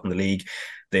runners-up in the league,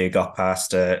 they got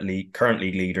past current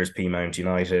league leaders Peamount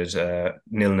United,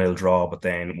 0-0 draw, but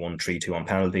then won 3-2 on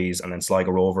penalties, and then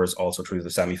Sligo Rovers also through the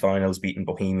semi-finals, beating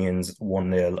Bohemians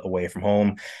 1-0 away from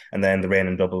home, and then the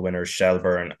reigning double winners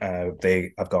Shelburne,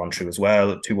 they have gone through as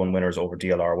well, 2-1 winners over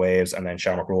DLR Waves, and then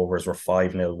Shamrock Rovers were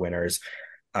 5-0 winners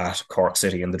at Cork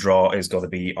City, and the draw is going to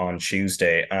be on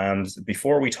Tuesday. And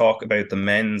before we talk about the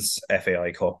men's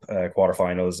FAI Cup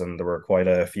quarterfinals, and there were quite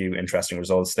a few interesting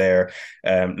results there,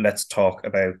 let's talk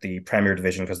about the Premier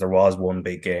Division, because there was one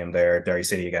big game there, Derry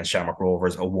City against Shamrock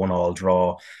Rovers, a 1-1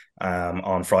 draw.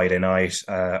 on Friday night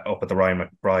up at the Ryan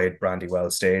McBride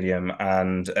Brandywell Stadium.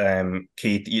 And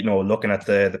Keith, looking at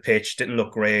the pitch, didn't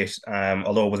look great,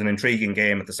 although it was an intriguing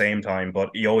game at the same time. But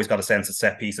you always got a sense that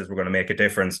set pieces were going to make a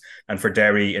difference. And for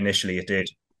Derry, initially, it did.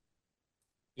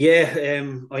 Yeah,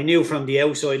 I knew from the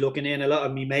outside looking in, a lot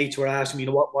of my mates were asking me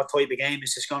what type of game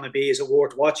is this going to be? Is it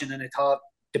worth watching? And I thought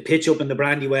the pitch up in the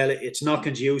Brandywell, it's not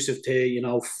conducive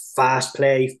to, fast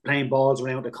play, playing balls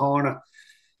around the corner.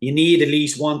 You need at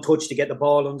least one touch to get the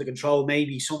ball under control.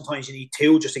 Maybe sometimes you need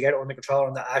two just to get it under control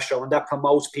on the Astro, and that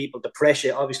promotes people to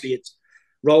pressure. Obviously, it's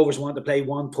Rovers want to play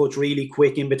one touch really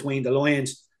quick in between the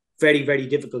lines. Very, very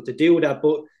difficult to do that.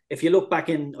 But if you look back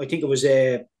in, I think it was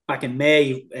back in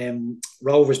May,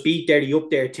 Rovers beat Derry up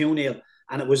there 2-0,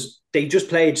 and they just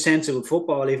played sensible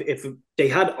football. If they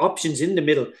had options in the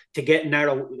middle to get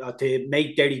narrow, to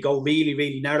make Derry go really,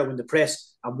 really narrow in the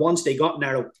press, and once they got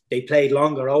narrow, they played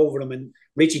longer over them. And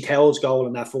Richie Towell's goal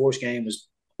in that first game was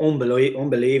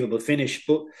unbelievable finish.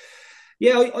 But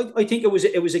yeah, I think it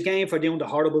was a game for doing the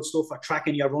horrible stuff, for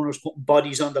tracking your runners, putting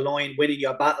bodies on the line, winning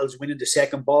your battles, winning the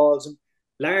second balls. And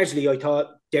largely, I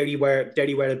thought Derry were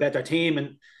a better team.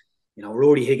 And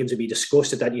Rory Higgins would be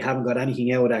disgusted that you haven't got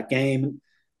anything out of that game.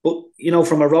 But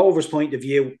from a Rovers point of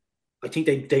view, I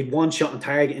think they one shot on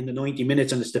target in the 90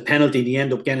 minutes, and it's the penalty they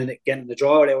end up getting the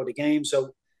draw out of the game.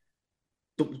 So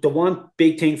the one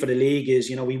big thing for the league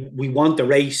is, we want the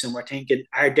race, and we're thinking,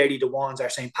 are Derry the ones, are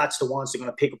St. Pat's the ones that are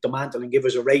going to pick up the mantle and give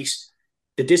us a race?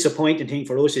 The disappointing thing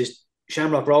for us is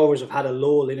Shamrock Rovers have had a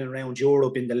lull in and around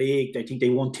Europe in the league. I think they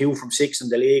won 2 from 6 in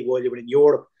the league while they were in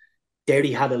Europe.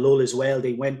 Derry had a lull as well.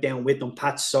 They went down with them.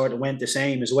 Pats sort of went the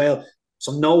same as well.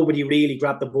 So nobody really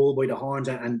grabbed the bull by the horns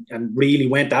and really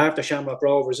went after Shamrock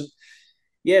Rovers. And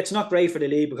yeah, it's not great for the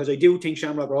league, because I do think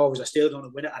Shamrock Rovers are still going to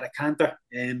win it at a canter.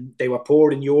 They were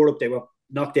poor in Europe. They were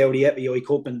knocked out of the FAI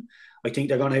Cup, and I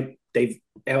think they've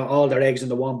all their eggs in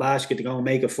the one basket to go and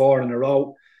make it 4 in a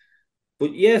row.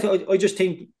 But yeah, I just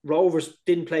think Rovers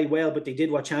didn't play well, but they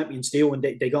did what champions do, and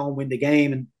they go and win the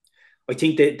game. And I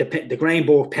think the Graham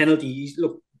Burke penalty,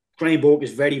 Graham Burke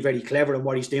is very, very clever in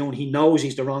what he's doing. He knows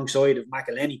he's the wrong side of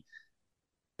McElhenney.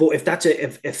 But if that's a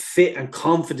fit and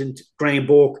confident Graham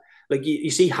Burke, like you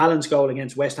see Halland's goal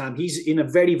against West Ham, he's in a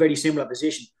very, very similar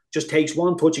position. Just takes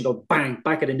one touch and go bang,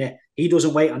 back of the net. He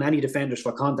doesn't wait on any defenders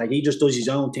for contact. He just does his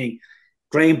own thing.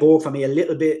 Graham Burke, for me, a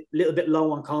little bit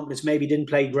low on confidence, maybe didn't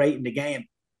play great in the game.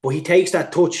 But he takes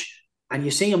that touch, and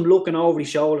you see him looking over his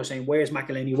shoulder saying, where's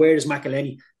McElhenney? Where is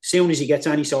McElhenney? As soon as he gets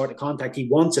any sort of contact, he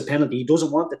wants a penalty. He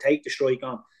doesn't want to take the strike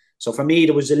on. So for me,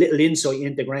 there was a little insight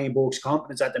into Graham Burke's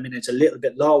confidence at the minute. It's a little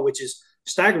bit low, which is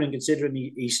staggering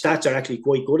considering his stats are actually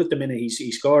quite good at the minute.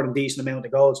 He's scored a decent amount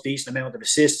of goals, decent amount of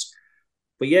assists.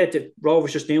 But yeah, the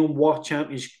Rovers just doing what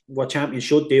champions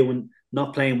should do, and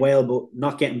not playing well, but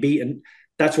not getting beaten.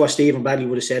 That's what Stephen Bradley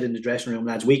would have said in the dressing room,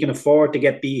 lads. We can afford to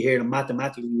get beat here, and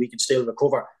mathematically we can still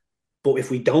recover. But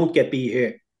if we don't get beat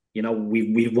here,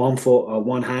 we've 1 foot or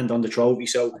 1 hand on the trophy.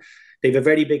 So they have a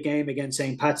very big game against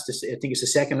St. Pat's. I think it's the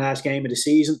second last game of the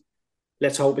season.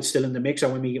 Let's hope it's still in the mixer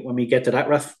when we get to that,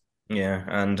 Raf. Yeah,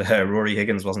 and Rory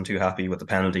Higgins wasn't too happy with the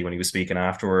penalty when he was speaking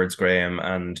afterwards, Graham.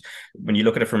 And when you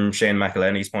look at it from Shane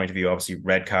McElhenney's point of view, obviously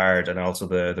red card and also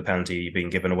the penalty being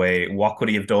given away, what could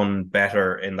he have done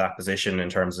better in that position in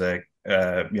terms of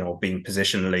being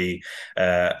positionally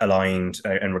aligned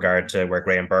in regard to where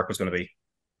Graham Burke was going to be?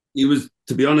 He was,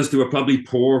 to be honest, they were probably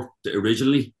poor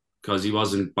originally because he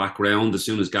wasn't back round. As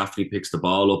soon as Gaffney picks the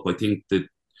ball up, I think that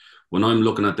when I'm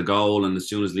looking at the goal, and as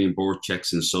soon as Liam Burke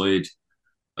checks inside,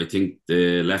 I think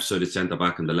the left side of centre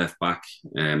back and the left back,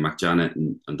 McJanet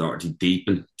and Doherty,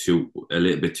 deepen a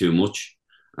little bit too much.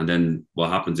 And then what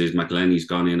happens is McElhenney's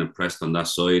gone in and pressed on that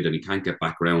side, and he can't get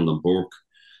back round on Burke.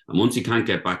 And once he can't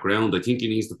get back round, I think he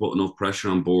needs to put enough pressure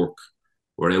on Burke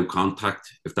without contact,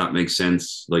 if that makes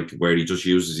sense, like where he just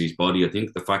uses his body. I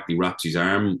think the fact he wraps his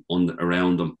arm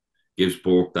around him gives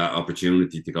Burke that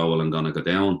opportunity to go, well, I'm going to go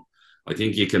down. I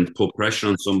think you can put pressure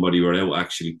on somebody without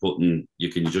actually you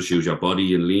can just use your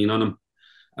body and lean on him,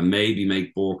 and maybe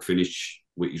make Burke finish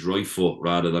with his right foot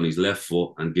rather than his left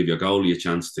foot, and give your goalie a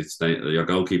chance to stay, your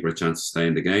goalkeeper a chance to stay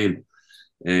in the game.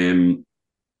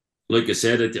 Like I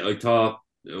said, I thought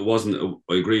it wasn't.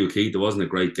 I agree with Keith. It wasn't a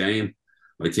great game.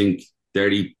 I think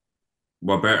Derry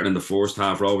were better in the first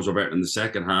half. Rovers were better in the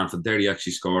second half, and Derry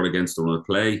actually scored against the run of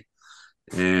play.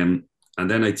 And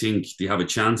then I think they have a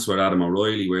chance with Adam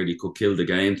O'Reilly where he could kill the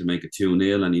game to make it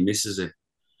 2-0, and he misses it.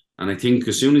 And I think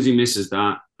as soon as he misses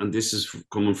that, and this is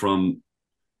coming from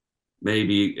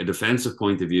maybe a defensive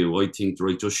point of view, I think,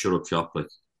 right, just shut up shop. Like,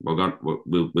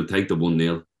 we'll take the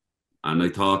 1-0. And I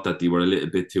thought that they were a little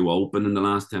bit too open in the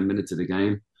last 10 minutes of the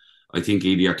game. I think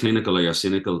either you're clinical or you're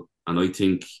cynical. And I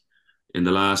think in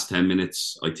the last 10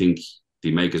 minutes, I think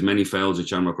they make as many fouls at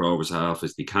Shamrock Rovers half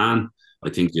as they can. I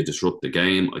think you disrupt the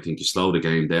game. I think you slow the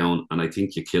game down. And I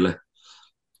think you kill it.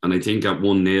 And I think at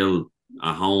 1-0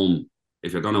 at home,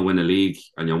 if you're going to win a league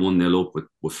and you're 1-0 up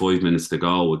with 5 minutes to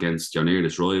go against your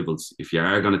nearest rivals, if you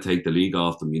are going to take the league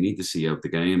off them, you need to see out the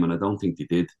game. And I don't think they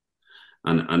did.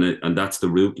 And that's the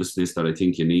ruthlessness that I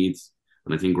think you need.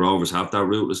 And I think Rovers have that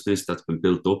ruthlessness that's been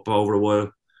built up over a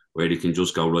while, where they can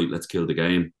just go, right, let's kill the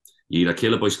game. You either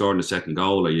kill it by scoring the second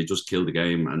goal, or you just kill the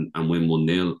game and win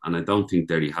 1-0. And I don't think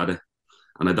Derry had it.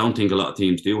 And I don't think a lot of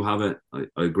teams do have it. I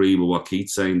agree with what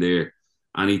Keith's saying there.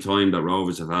 Any time that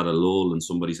Rovers have had a lull and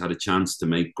somebody's had a chance to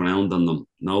make ground on them,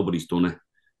 nobody's done it.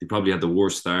 They probably had the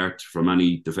worst start from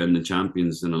any defending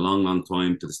champions in a long, long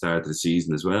time to the start of the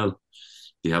season as well.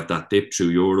 They have that dip through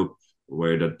Europe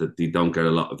where they don't get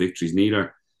a lot of victories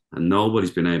neither, and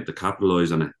nobody's been able to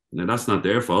capitalise on it. Now, that's not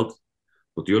their fault,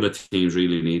 but the other teams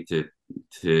really need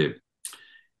to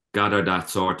gather that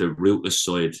sort of ruthless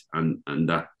side and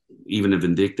that even a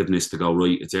vindictiveness to go,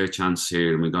 right, it's their chance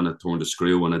here and we're going to turn the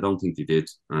screw, and I don't think they did.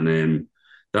 And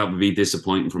that would be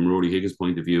disappointing from Rory Higgins'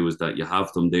 point of view, is that you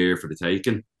have them there for the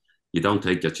taking. You don't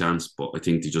take your chance, but I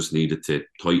think they just needed to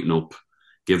tighten up,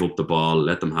 give up the ball,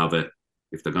 let them have it.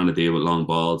 If they're going to deal with long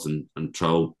balls and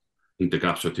throw, I think the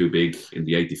gaps were too big in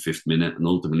the 85th minute, and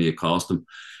ultimately it cost them.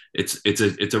 It's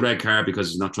a red card because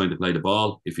he's not trying to play the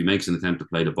ball. If he makes an attempt to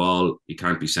play the ball, he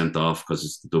can't be sent off because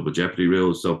it's the double jeopardy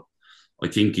rule. So I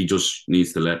think he just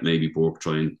needs to let maybe Burke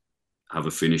try and have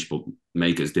a finish, but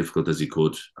make it as difficult as he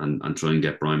could and try and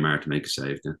get Brian Maher to make a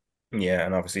save there. Yeah,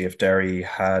 and obviously if Derry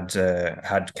had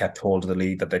kept hold of the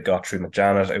lead that they got through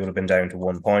McJanet, it would have been down to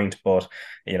 1 point. But,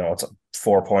 it's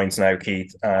 4 points now,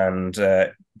 Keith, and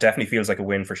definitely feels like a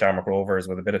win for Shamrock Rovers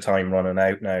with a bit of time running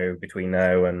out now between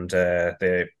now and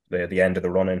the end of the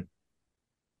run-in.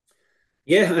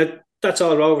 Yeah, that's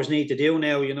all Rovers need to do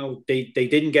now. They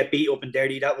didn't get beat up in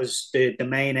Derry. That was the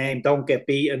main aim. Don't get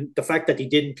beat. And the fact that he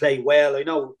didn't play well, I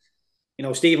know,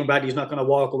 Stephen Bradley's not going to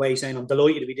walk away saying, I'm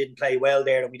delighted we didn't play well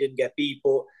there and we didn't get beat.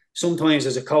 But sometimes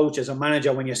as a coach, as a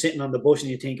manager, when you're sitting on the bus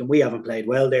and you're thinking, we haven't played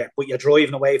well there, but you're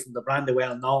driving away from the brand of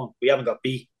well-known, we haven't got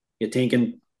beat. You're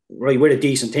thinking, right, we're a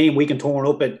decent team. We can turn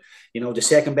up at, the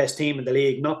second best team in the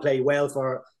league, not play well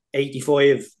for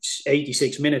 85,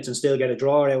 86 minutes and still get a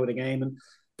draw out of the game. And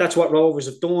that's what Rovers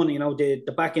have done.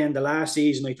 The back end of last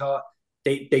season, I thought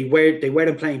they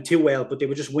weren't playing too well, but they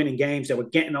were just winning games. They were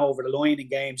getting over the line in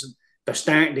games, and they're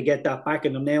starting to get that back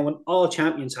in them now. And all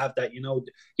champions have that.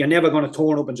 You're never going to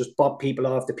turn up and just bop people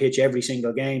off the pitch every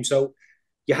single game. So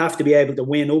you have to be able to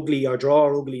win ugly or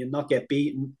draw ugly and not get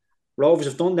beaten. Rovers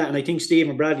have done that, and I think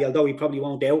Stephen Bradley, although he probably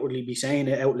won't outwardly be saying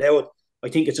it out loud, I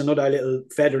think it's another little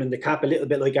feather in the cap, a little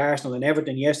bit like Arsenal and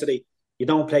Everton yesterday. You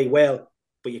don't play well,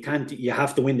 but you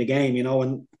have to win the game,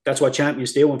 and that's what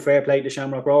champions do. And fair play to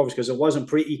Shamrock Rovers, because it wasn't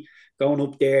pretty going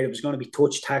up there. It was going to be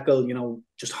touch, tackle,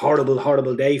 just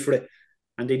horrible day for it.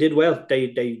 And they did well.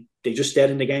 They just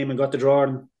stayed in the game and got the draw,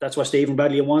 and that's what Stephen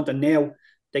Bradley want. And now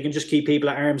they can just keep people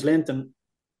at arm's length. And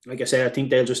like I say, I think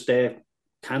they'll just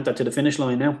canter to the finish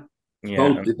line now.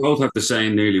 Yeah, they both have the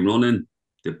same nearly running.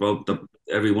 They're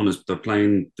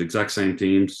playing the exact same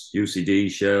teams.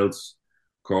 UCD, Shells,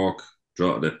 Cork,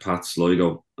 Drogheda, Pats,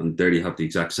 Sligo, and Derry have the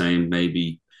exact same.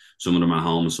 Maybe some of them are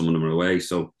home and some of them are away.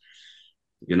 So,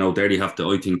 I think Derry have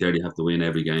to win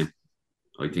every game.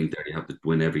 I think Derry have to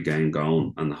win every game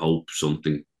going and hope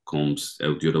something comes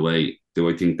out the other way. Do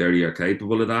I think Derry are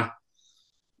capable of that?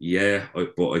 Yeah,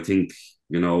 but I think,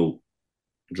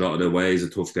 Drogheda away is a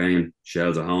tough game.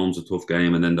 Shells at home is a tough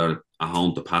game, and then they're at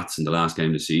home to Pats in the last game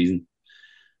of the season.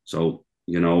 So,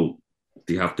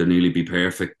 they have to nearly be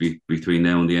perfect between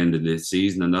now and the end of the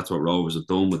season, and that's what Rovers have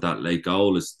done with that late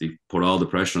goal. Is they put all the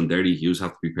pressure on Derry. You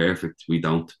have to be perfect. We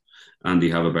don't, and they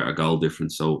have a better goal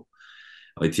difference. So,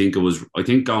 I think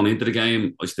going into the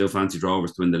game, I still fancied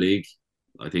Rovers to win the league.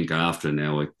 I think after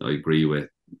now, I agree with.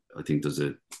 I think there's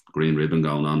a green ribbon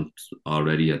going on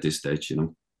already at this stage.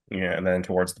 Yeah, and then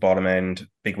towards the bottom end,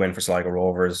 big win for Sligo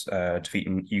Rovers,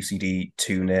 defeating UCD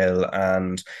 2-0.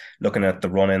 And looking at the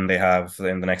run-in they have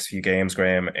in the next few games,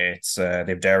 Graham, it's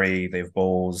they've Derry, they've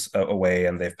Bowls away,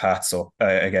 and they've Pats up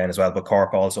again as well. But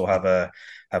Cork also have a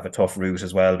tough route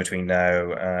as well between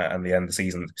now and the end of the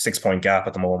season. 6 point gap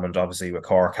at the moment, obviously, with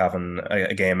Cork having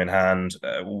a game in hand.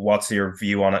 What's your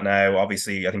view on it now?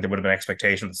 Obviously, I think there would have been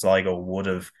expectation that Sligo would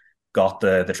have got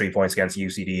the 3 points against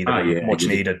UCD that were much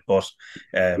needed, but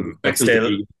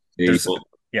still,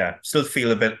 still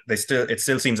feel a bit. It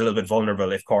still seems a little bit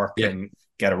vulnerable if Cork can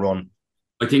get a run.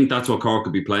 I think that's what Cork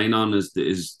could be playing on is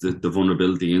the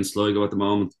vulnerability in Sligo at the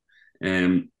moment.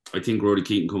 I think Rory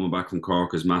Keaton coming back from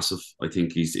Cork is massive. I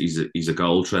think he's a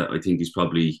goal threat. I think he's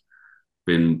probably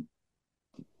been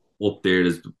up there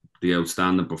as the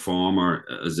outstanding performer,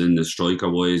 as in the striker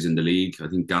wise in the league. I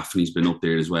think Gaffney's been up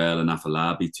there as well, and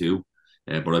Afolabi too.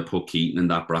 But I put Keaton in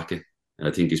that bracket.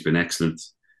 I think he's been excellent.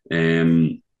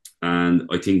 And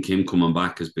I think him coming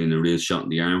back has been a real shot in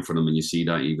the arm for them, and you see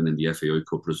that even in the FAI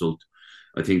Cup result.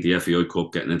 I think the FAI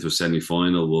Cup getting into a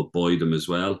semi-final will buoy them as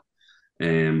well.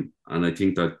 And I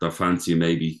think that they're fancy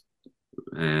maybe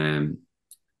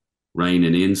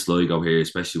reining in Sligo here,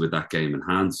 especially with that game in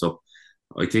hand. So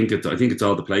I think it's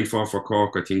all to play for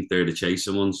Cork. I think they're the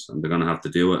chasing ones, and they're going to have to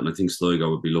do it. And I think Sligo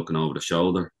would be looking over the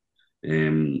shoulder.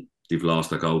 They've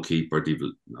lost a goalkeeper. They've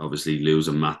obviously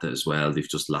losing Mata as well. They've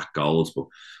just lacked goals, but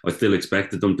I still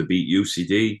expected them to beat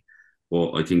UCD.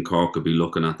 But I think Cork could be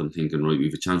looking at them thinking, right, we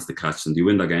have a chance to catch them. They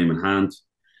win that game in hand,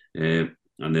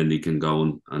 and then they can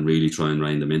go and really try and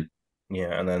rein them in.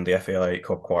 Yeah, and then the FAI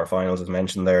Cup quarterfinals, as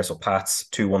mentioned there. So Pats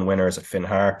 2-1 winners at Finn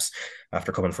Harps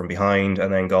after coming from behind,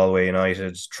 and then Galway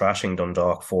United trashing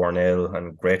Dundalk 4-0,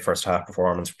 and great first half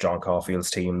performance for John Caulfield's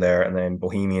team there. And then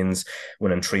Bohemians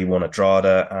winning 3-1 at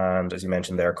Drogheda, and as you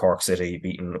mentioned there, Cork City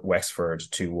beating Wexford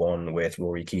 2-1 with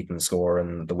Rory Keaton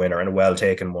scoring the winner, and a well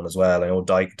taken one as well. I know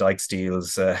Dyke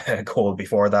Steele's goal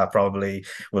before that probably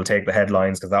will take the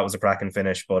headlines because that was a cracking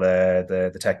finish, but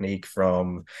the technique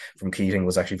from Keating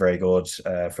was actually very good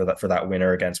for that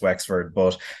winner against Wexford.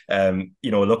 But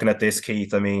looking at this,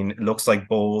 Keith, I mean, it looks like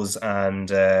Bows and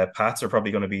Pats are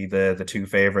probably going to be the two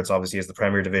favourites, obviously, as the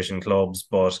Premier Division clubs.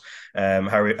 But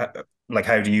how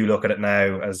do you look at it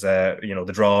now? As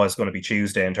the draw is going to be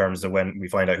Tuesday in terms of when we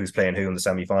find out who's playing who in the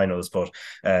semi-finals. But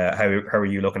how are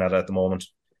you looking at it at the moment?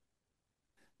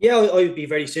 Yeah, I would be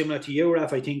very similar to you,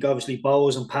 Raf. I think obviously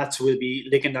Bows and Pats will be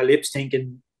licking their lips,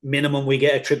 thinking minimum we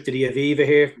get a trip to the Aviva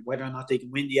here. Whether or not they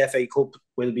can win the FA Cup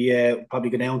will be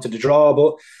probably go down to the draw.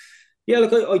 But yeah,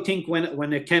 look, I think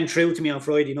when it came through to me on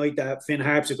Friday night that Finn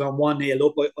Harps had gone 1-0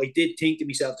 up, I did think to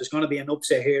myself, there's going to be an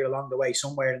upset here along the way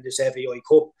somewhere in this FAI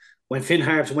Cup. When Finn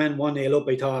Harps went 1-0 up,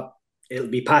 I thought it'll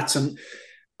be Pats. And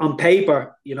on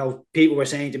paper, people were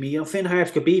saying to me, Finn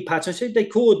Harps could beat Pats. I said they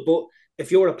could, but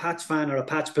if you're a Pats fan or a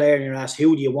Pats player and you're asked,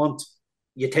 who do you want?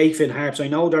 You take Finn Harps. I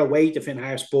know they're away to Finn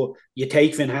Harps, but you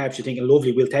take Finn Harps, you're thinking,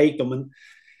 lovely, we'll take them. And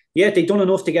yeah, they've done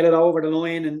enough to get it over the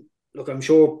line. And look, I'm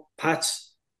sure Pats,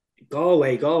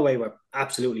 Galway were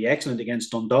absolutely excellent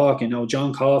against Dundalk.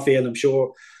 John Caulfield, I'm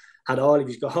sure, had all of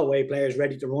his Galway players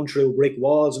ready to run through brick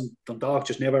walls, and Dundalk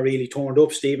just never really turned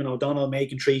up. Stephen O'Donnell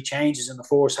making 3 changes in the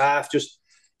first half just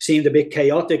seemed a bit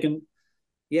chaotic. And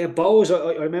yeah, Bows,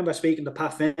 I remember speaking to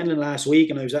Pat Fenlon last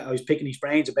week, and I was picking his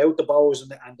brains about the Bows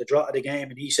and the Drogheda game,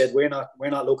 and he said we're not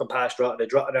looking past Drogheda.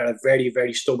 Drogheda are a very,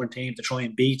 very stubborn team to try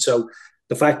and beat. So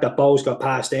the fact that Bows got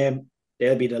past them,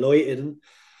 they'll be delighted. And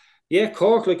yeah,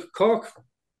 Cork, look,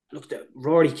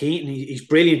 Rory Keaton, he's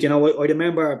brilliant. I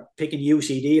remember picking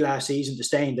UCD last season to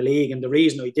stay in the league, and the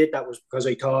reason I did that was because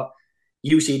I thought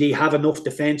UCD have enough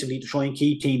defensively to try and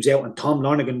keep teams out, and Tom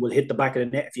Lonergan will hit the back of the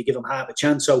net if you give him half a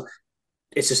chance. So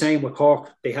it's the same with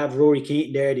Cork. They have Rory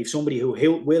Keaton there. They have somebody who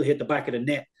will hit the back of the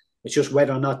net. It's just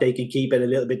whether or not they can keep it a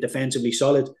little bit defensively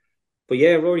solid. But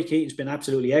yeah, Rory Keaton's been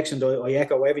absolutely excellent. I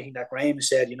echo everything that Graham has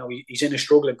said. He's in a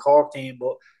struggling Cork team,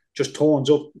 but just turns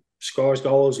up, scores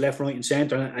goals left, right and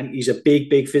centre, and he's a big,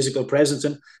 big physical presence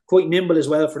and quite nimble as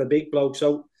well for a big bloke.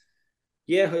 So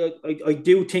yeah, I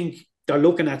do think they're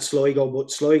looking at Sligo,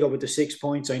 but Sligo with the 6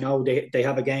 points, I know they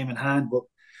have a game in hand, but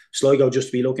Sligo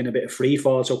just be looking a bit of free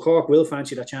fall. So Cork will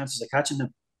fancy their chances of catching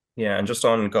them. Yeah, and just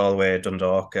on Galway,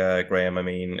 Dundalk, Graham, I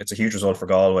mean, it's a huge result for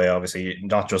Galway, obviously,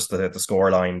 not just the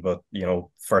scoreline, but,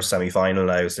 first semi-final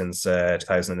now since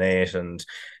 2008, and,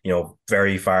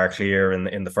 very far clear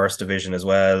in the first division as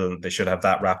well. They should have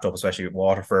that wrapped up, especially with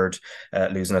Waterford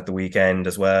losing at the weekend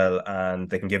as well, and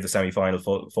they can give the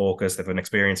semi-final focus. They have an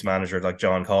experienced manager like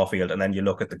John Caulfield, and then you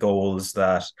look at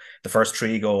the first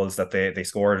 3 goals that they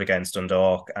scored against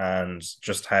Dundalk, and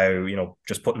just how,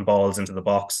 just putting balls into the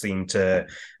box seemed to...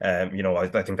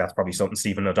 I think that's probably something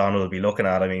Stephen O'Donnell will be looking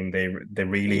at. I mean, they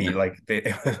really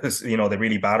they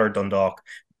really battered Dundalk,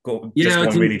 going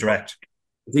really direct.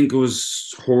 I think it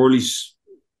was Hurley's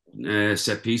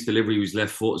set piece delivery. His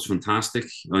left foot is fantastic.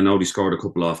 I know he scored a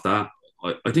couple off that.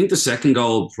 I think the second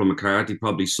goal from McCarthy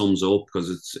probably sums up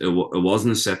because it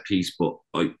wasn't a set piece, but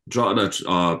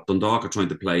Dundalk are trying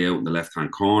to play out in the left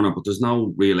hand corner, but there's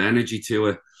no real energy to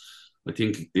it. I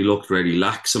think they looked really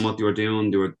lax in what they were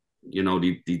doing.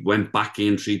 They went back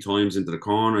in 3 times into the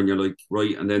corner, and you're like,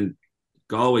 right, and then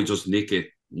Galway just nick it,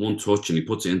 one touch, and he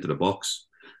puts it into the box.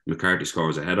 McCarthy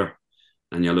scores a header,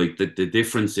 and you're like, the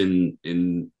difference in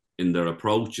in their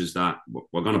approach is that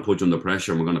we're going to put you under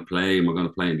pressure and we're going to play and we're going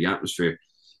to play in the atmosphere.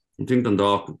 I think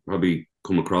Dundalk probably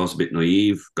come across a bit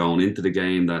naive going into the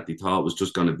game, that they thought it was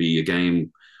just going to be a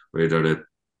game where they're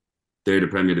the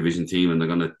Premier Division team and they're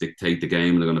going to dictate the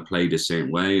game and they're going to play this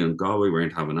certain way. And Galway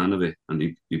weren't having none of it.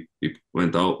 And he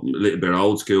went out a little bit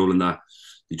old school in that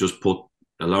he just put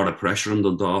a lot of pressure on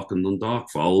Dundalk, and Dundalk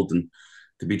fouled. And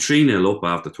to be 3-0 up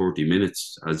after 30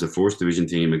 minutes as a First Division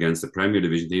team against a Premier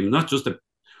Division team, not just a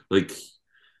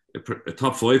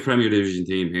top 5 Premier Division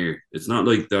team here. It's not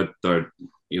like they're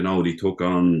they took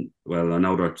on, well, I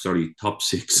know they're top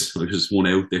 6. I just one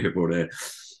out there,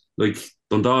 but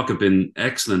Dundalk have been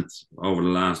excellent over the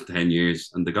last 10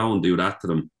 years, and to go and do that to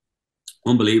them,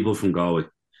 unbelievable from Galway.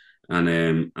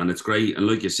 And it's great. And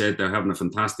like you said, they're having a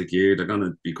fantastic year. They're going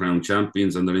to be crowned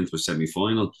champions and they're into a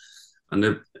semi-final. And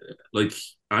they're like,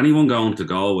 anyone going to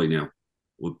Galway now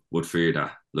would fear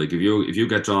that. Like if you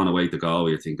get drawn away to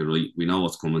Galway, you're thinking, right, we know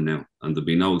what's coming now, and there'll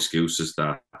be no excuses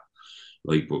that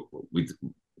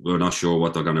we're not sure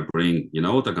what they're going to bring. You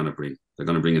know what they're going to bring. They're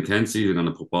going to bring intensity. They're going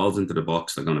to put balls into the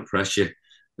box. They're going to press you.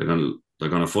 They're going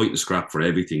to fight and scrap for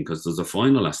everything, because there's a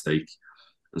final at stake.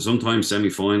 And sometimes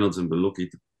semi-finals, and we're lucky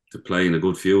to play in a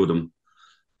good few of them.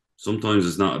 Sometimes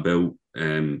it's not about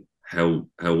how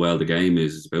well the game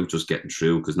is. It's about just getting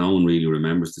through, because no one really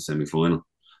remembers the semi-final.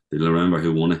 They'll remember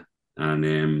who won it.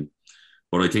 And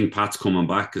but I think Pat's coming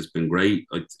back has been great.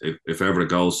 If ever a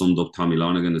goal summed up Tommy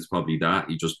Lonergan, it's probably that.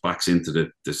 He just backs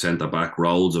into the centre-back,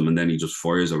 rolls him, and then he just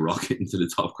fires a rocket into the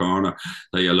top corner.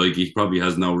 He probably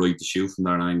has no right to shoot from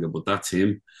that angle, but that's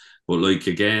him. But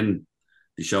again,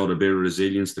 he showed a bit of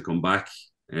resilience to come back.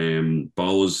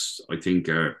 Bows, I think,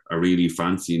 are really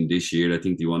fancying this year. I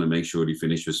think they want to make sure they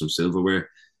finish with some silverware.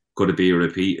 Could it be a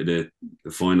repeat of the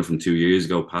final from 2 years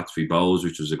ago, Pats v Bows,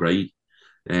 which was a great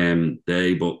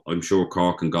day, but I'm sure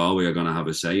Cork and Galway are going to have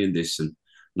a say in this, and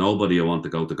nobody will want to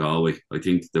go to Galway. I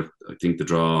think the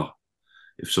draw,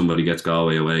 if somebody gets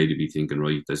Galway away, they'd be thinking,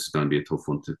 right, this is going to be a tough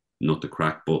one not to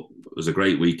crack. But it was a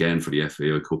great weekend for the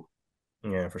FAI Cup.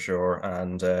 Yeah, for sure.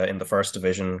 And in the First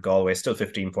Division, Galway still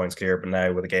 15 points clear, but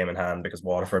now with a game in hand, because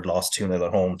Waterford lost 2-0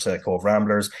 at home to Cove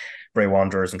Ramblers. Bray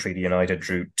Wanderers and Treaty United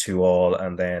drew 2-2,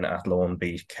 and then Athlone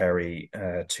beat Kerry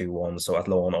 2-1. So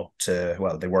Athlone up to,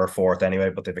 well, they were 4th anyway,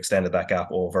 but they've extended that gap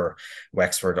over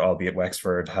Wexford, albeit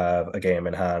Wexford have a game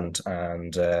in hand.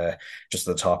 And just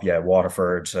at the top,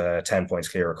 Waterford 10 points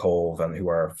clear of Cove, and who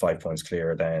are 5 points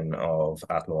clear then of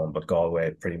Athlone. But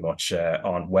Galway pretty much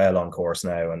on course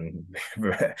now, and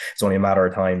it's only a matter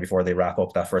of time before they wrap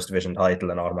up that First Division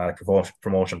title and automatic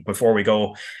promotion. Before we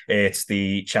go, it's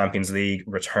the Champions League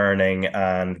returning,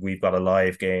 and we've got a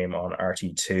live game on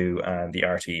RT2 and the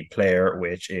RT player,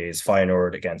 which is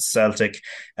Feyenoord against Celtic.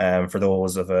 For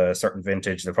those of a certain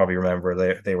vintage, they'll probably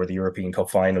remember they were the European Cup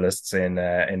finalists in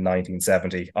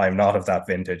 1970. I'm not of that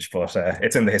vintage, but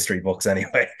it's in the history books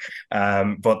anyway.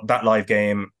 But that live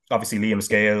game, obviously Liam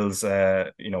Scales,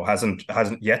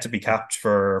 hasn't yet to be capped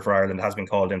for Ireland, has been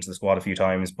called into the squad a few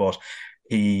times, but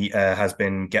he has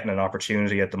been getting an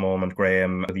opportunity at the moment,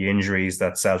 Graham, the injuries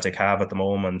that Celtic have at the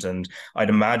moment. And I'd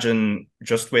imagine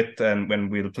just with, when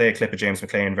we'll play a clip of James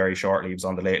McLean very shortly, he was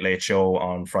on the Late Late Show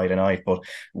on Friday night, but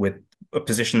with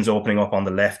positions opening up on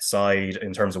the left side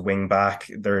in terms of wing back,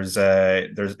 he's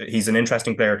an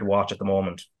interesting player to watch at the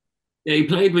moment. Yeah, he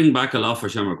played wing back a lot for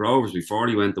Shamrock Rovers before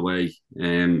he went away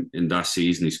in that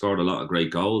season. He scored a lot of great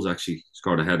goals, actually. He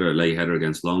scored a late header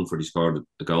against Longford. He scored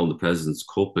a goal in the President's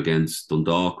Cup against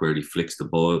Dundalk, where he flicks the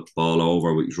ball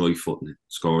over with his right foot and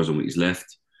scores them with his left.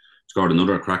 He scored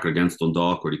another cracker against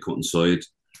Dundalk where he cut inside.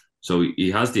 So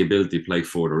he has the ability to play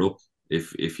further up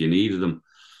if you needed him.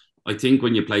 I think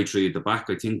when you play three at the back,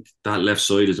 I think that left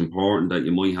side is important, that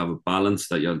you might have a balance,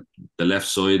 that the left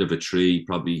side of a tree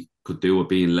probably could do with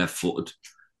being left-footed.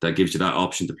 That gives you that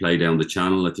option to play down the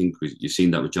channel. I think you've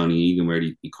seen that with Johnny Egan, where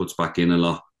he cuts back in a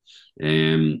lot.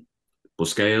 But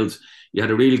Scales, you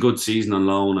had a really good season on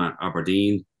loan at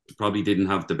Aberdeen. Probably didn't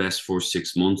have the best first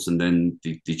 6 months, and then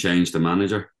they changed the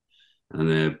manager.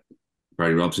 And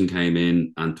Barry Robson came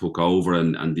in and took over,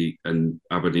 and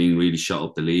Aberdeen really shot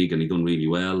up the league, and he done really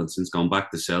well. And since gone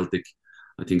back to Celtic,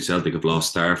 I think Celtic have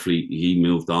lost Starfleet. He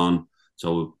moved on,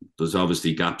 so there's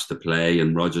obviously gaps to play,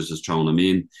 and Rodgers has thrown him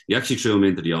in. He actually threw him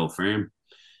into the Old Firm.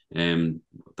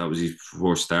 That was his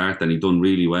first start, and he done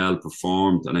really well,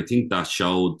 performed, and I think that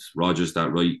showed Rodgers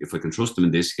that, right, if I can trust him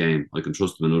in this game, I can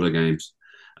trust him in other games.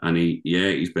 And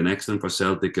he's been excellent for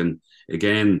Celtic. And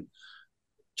again,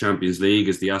 Champions League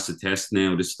is the acid test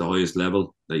now. This is the highest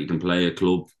level that you can play a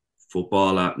club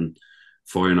football at, and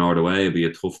Feyenoord away will be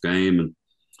a tough game. And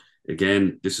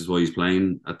again, this is why he's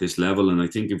playing at this level. And I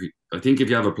think I think if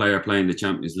you have a player playing the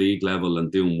Champions League level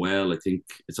and doing well, I think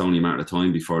it's only a matter of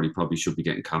time before he probably should be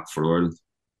getting capped for Ireland.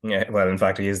 Yeah, well, in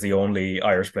fact, he is the only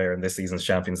Irish player in this season's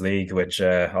Champions League, which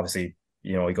obviously,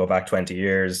 we go back 20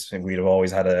 years and we'd have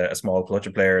always had a small clutch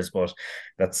of players, but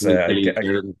that's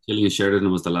Killian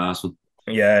Sheridan was the last one.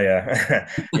 Yeah.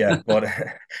 Yeah, but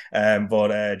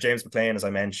James McLean, as I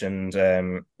mentioned,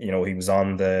 he was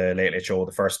on the Late Late Show,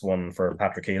 the first one for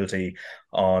Patrick Healty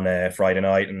on Friday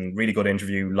night, and really good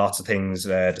interview. Lots of things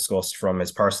discussed from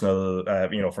his personal,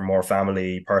 from more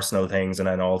family, personal things, and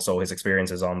then also his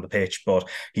experiences on the pitch. But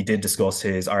he did discuss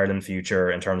his Ireland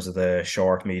future in terms of the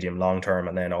short, medium, long term,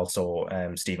 and then also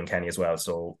Stephen Kenny as well.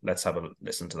 So let's have a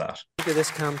listen to that. This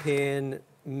campaign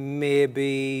might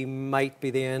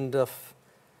be the end of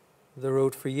the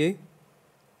road for you?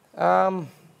 Well,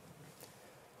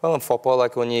 in football,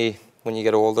 like when you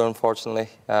get older, unfortunately,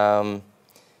 all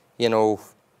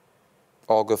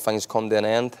good things come to an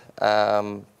end.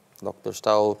 Look, there's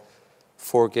still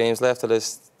 4 games left of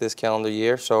this calendar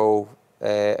year, so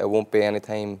it won't be any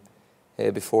time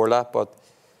before that. But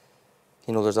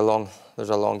there's a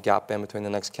long gap in between the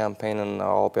next campaign, and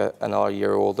I'll be another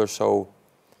year older. So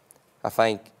I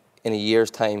think in a year's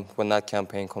time, when that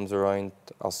campaign comes around,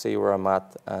 I'll see where I'm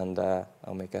at, and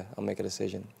I'll make a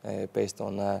decision based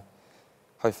on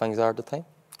how things are at the time.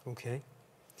 Okay,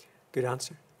 good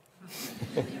answer.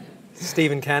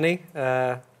 Stephen Kenny,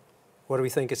 what do we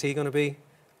think? Is he going to be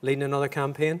leading another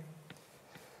campaign?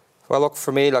 Well, look,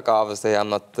 for me, obviously I'm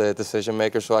not the decision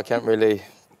maker, so I can't really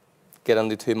get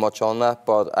into too much on that.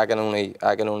 But I can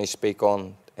only speak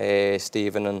on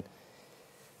Stephen, and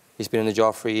he's been in the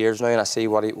job for years now, and I see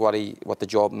what the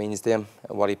job means to him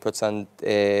and what he puts in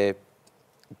day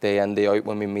in, day out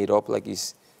when we meet up.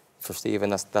 For Stephen,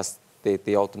 that's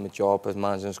the ultimate job as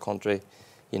managing his country.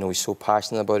 He's so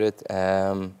passionate about it,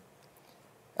 and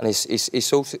he's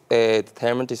so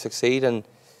determined to succeed.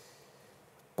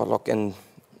 But look, in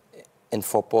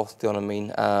football, do you know what I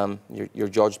mean? You're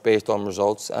judged based on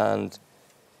results, and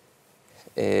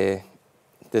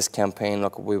this campaign,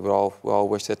 look, we all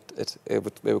wish it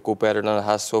would go better than it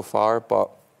has so far. But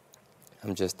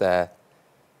I'm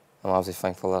obviously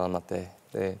thankful that I'm not the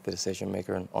decision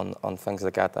maker on things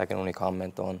like that. I can only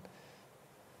comment on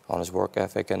his work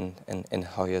ethic and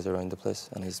how he is around the place,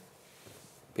 and he's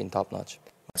been top notch.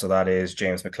 So that is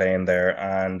James McLean there.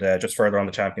 And just further on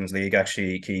the Champions League,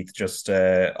 actually, Keith, just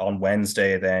on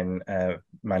Wednesday then,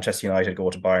 Manchester United go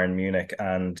to Bayern Munich.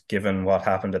 And given what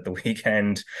happened at the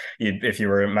weekend, if you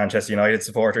were a Manchester United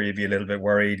supporter, you'd be a little bit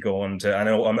worried going to... I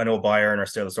know Bayern are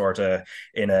still sort of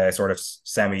in a sort of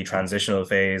semi-transitional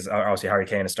phase. Obviously, Harry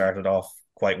Kane has started off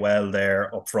quite well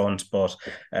there up front, but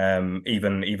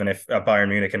even if Bayern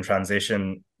Munich in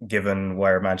transition, given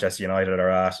where Manchester United are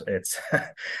at, it's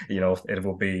it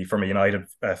will be, from a United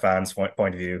fans point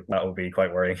of view, that will be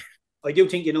quite worrying. I do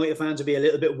think United fans will be a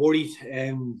little bit worried.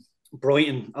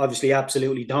 Brighton obviously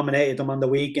absolutely dominated them on the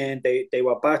weekend. They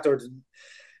were battered.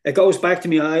 It goes back to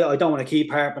me. I don't want to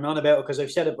keep harping on about it because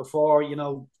I've said it before.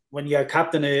 When your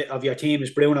captain of your team is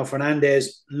Bruno Fernandes,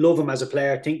 love him as a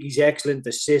player. Think he's excellent.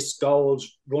 Assists,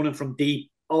 goals, running from deep,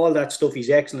 all that stuff. He's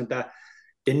excellent. That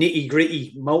the nitty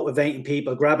gritty, motivating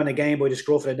people, grabbing a game by the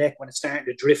scruff of the neck when it's starting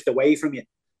to drift away from you.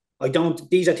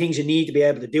 These are things you need to be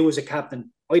able to do as a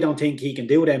captain. I don't think he can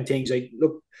do them things.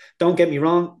 Look, don't get me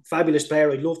wrong, fabulous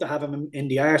player. I'd love to have him in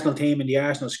the Arsenal team, in the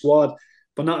Arsenal squad,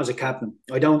 but not as a captain.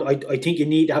 I think you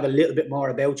need to have a little bit more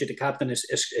about you to captain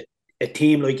a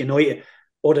team like United,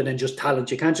 other than just talent.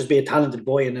 You can't just be a talented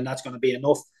boy and then that's going to be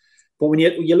enough. But when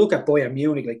you look at Bayern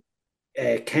Munich,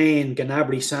 like Kane,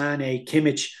 Gnabry, Sane,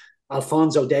 Kimmich,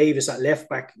 Alphonso Davies at left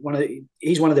back,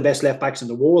 he's one of the best left backs in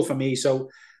the world for me. So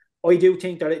I do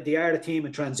think that they are the team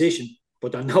in transition,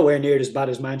 but they're nowhere near as bad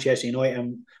as Manchester United.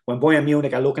 And when Bayern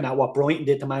Munich are looking at what Brighton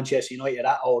did to Manchester United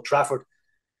at Old Trafford,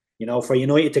 for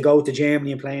United to go to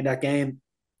Germany and play in that game,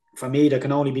 for me, there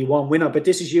can only be one winner. But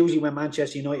this is usually when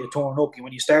Manchester United turn up.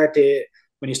 When you start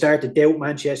to doubt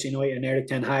Manchester United and Erik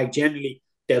ten Hag, generally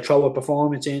they'll throw a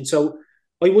performance in. So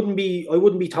I wouldn't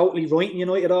be totally writing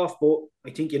United off, but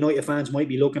I think United fans might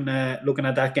be looking at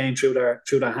that game through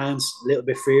their hands, a little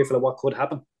bit fearful of what could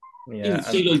happen. Yeah,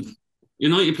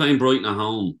 United playing Brighton at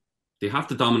home, they have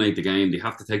to dominate the game. They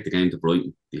have to take the game to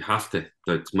Brighton. They have to.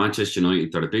 It's Manchester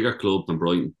United. They're a bigger club than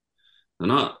Brighton.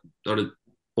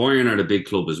 Bayern are the big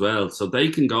club as well, so they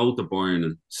can go to Bayern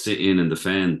and sit in and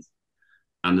defend,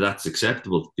 and that's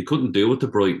acceptable. They couldn't do it to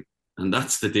Brighton, and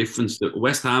that's the difference.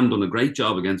 West Ham done a great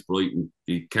job against Brighton.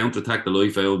 They counter-attacked the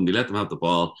life out of them. They let them have the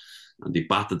ball, and they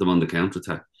battered them on the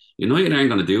counter-attack. United aren't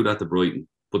going to do that to Brighton,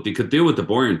 but they could do it to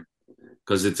Bayern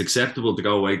because it's acceptable to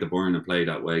go away to Bayern and play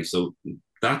that way. So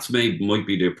that's might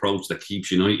be the approach that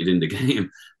keeps United in the game.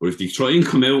 But if they try and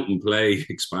come out and play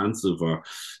expansive or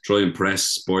try and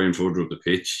press Bayern further up the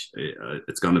pitch,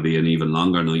 it's going to be an even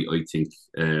longer night, I think.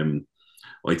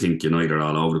 I think United are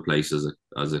all over the place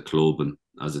as a club and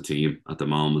as a team at the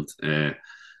moment. And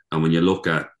when you look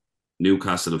at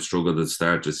Newcastle have struggled at the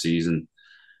start of the season.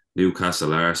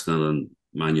 Newcastle, Arsenal and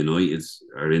Man United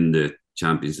are in the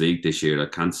Champions League this year. I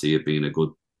can't see it being a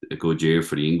good year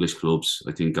for the English clubs.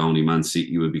 I think only Man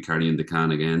City will be carrying the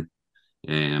can again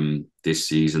this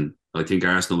season. I think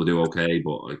Arsenal will do okay,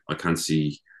 but I can't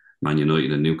see Man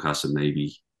United and Newcastle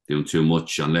maybe doing too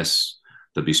much unless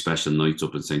there'll be special nights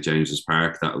up in St James's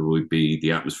Park. That would be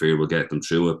the atmosphere will get them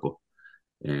through it. But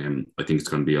I think it's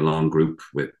going to be a long group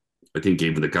with. I think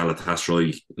even the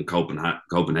Galatasaray and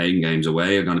Copenhagen games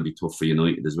away are going to be tough for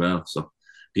United as well. So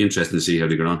be interesting to see how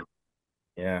they get on.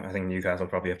 Yeah, I think Newcastle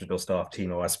probably have to dust off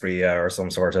Tino Asprilla or some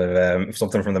sort of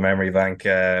something from the memory bank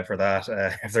for that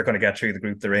if they're going to get through the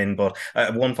group they're in. But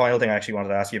one final thing I actually wanted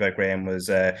to ask you about, Graham, was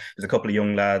there's a couple of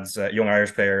young lads, young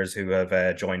Irish players who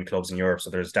have joined clubs in Europe. So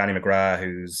there's Danny McGrath,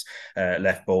 who's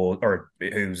left Bow, or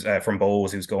who's from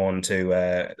Bows, who's going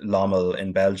to Lommel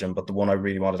in Belgium. But the one I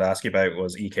really wanted to ask you about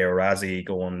was Ike Orazi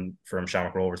going from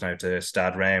Shamrock Rovers now to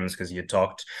Stade Reims, because you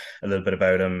talked a little bit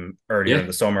about him earlier in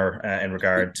the summer in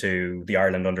regard to the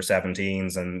Ireland under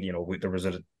 17s, and you know there was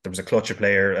a clutch of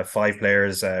 5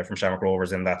 players from Shamrock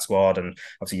Rovers in that squad, and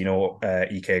obviously you know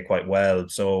EK quite well.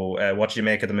 So what do you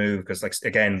make of the move? Because like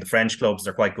again, the French clubs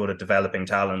are quite good at developing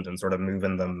talent and sort of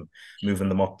moving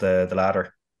them up the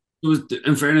ladder.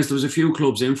 In fairness, there was a few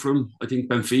clubs in for him. I think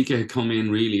Benfica had come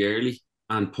in really early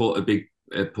and put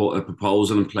a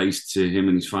proposal in place to him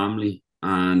and his family,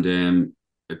 and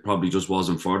it probably just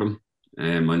wasn't for them.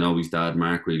 I know his dad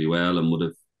Mark really well and would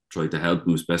have tried to help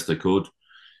him as best I could.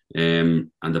 And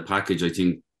the package, I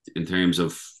think, in terms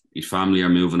of his family are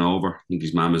moving over. I think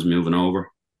his mum is moving over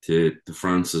to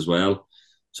France as well.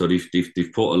 So they've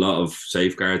put a lot of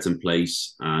safeguards in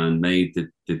place and made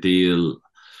the deal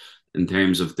in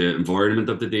terms of the environment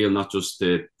of the deal, not just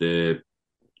the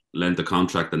length of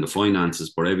contract and the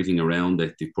finances, but everything around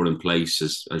it they've put in place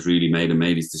has really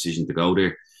made his decision to go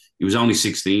there. He was only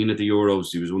 16 at the Euros.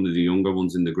 He was one of the younger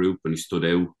ones in the group and he stood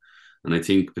out. And I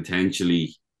think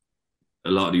potentially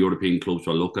a lot of the European clubs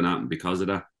were looking at him because of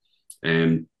that.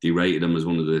 They rated him as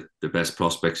one of the best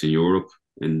prospects in Europe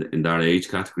in that age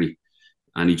category.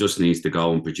 And he just needs to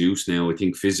go and produce now. I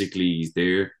think physically he's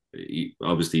there. He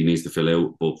needs to fill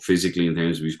out, but physically in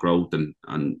terms of his growth and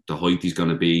the height he's going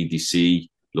to be, they see,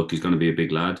 look, he's going to be a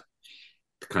big lad.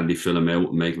 Can they fill him out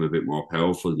and make him a bit more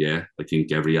powerful? Yeah, I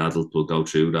think every adult will go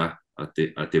through that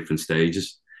at different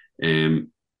stages. And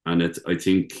I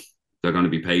think they're going to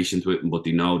be patient with him, but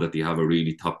they know that they have a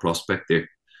really top prospect there.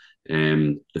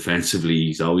 Defensively,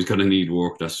 he's always going to need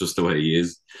work. That's just the way he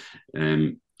is.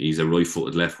 He's a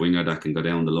right-footed left winger that can go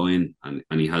down the line, and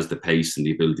he has the pace and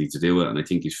the ability to do it. And I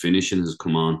think his finishing has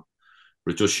come on.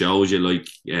 But it just shows you, like,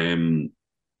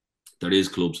 there is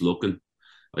clubs looking.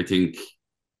 I think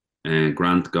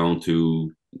Grant going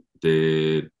to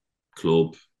the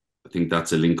club, I think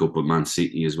that's a link up with Man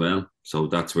City as well. So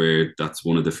that's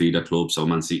one of the feeder clubs. So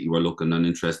Man City were looking and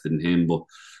interested in him, but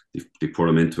they put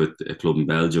him into a club in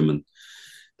Belgium, and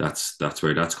that's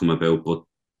where that's come about. But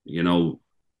you know,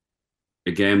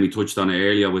 again, we touched on it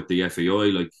earlier with the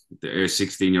FAI. Like the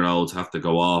 16-year-olds have to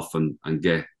go off and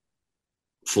get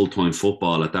full-time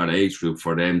football at that age group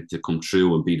for them to come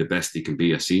through and be the best they can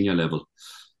be at senior level,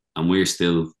 and we're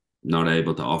still not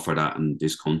able to offer that in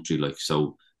this country. Like,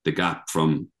 so the gap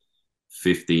from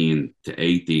 15 to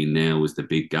 18 now is the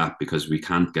big gap, because we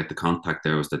can't get the contact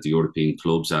hours that the European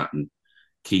clubs at and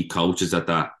key coaches at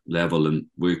that level, and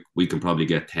we can probably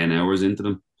get 10 hours into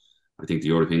them. I think the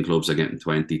European clubs are getting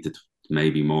 20 to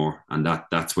maybe more, and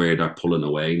that's where they're pulling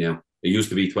away now. It used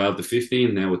to be 12 to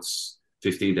 15, now it's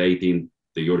 15 to 18.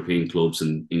 The European clubs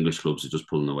and English clubs are just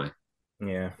pulling away.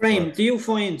 Yeah. Graham, do you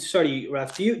find, sorry,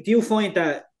 Raf, do you find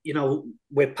that, you know,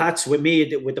 with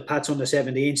the Pats under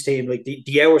 17s team, like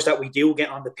the hours that we do get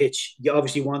on the pitch, you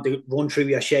obviously want to run through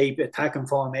your shape, attacking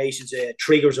formations,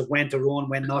 triggers of when to run,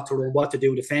 when not to run, what to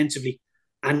do defensively,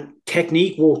 and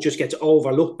technique work just gets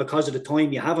overlooked because of the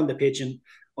time you have on the pitch. And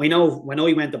I know when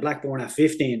I went to Blackburn at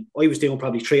 15, I was doing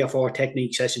probably 3 or 4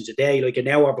 technique sessions a day, like an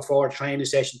hour before the training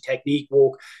session, technique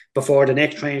work, before the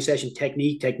next training session,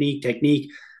 technique.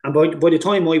 And by the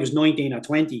time I was 19 or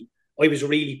 20, I was a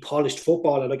really polished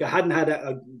footballer. Like I hadn't had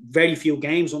a very few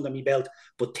games under my belt,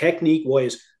 but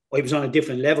technique-wise, I was on a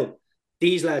different level.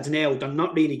 These lads now, they're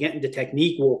not really getting the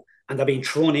technique work, and they're being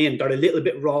thrown in. They're a little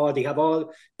bit raw.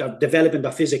 They're developing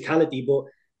their physicality, but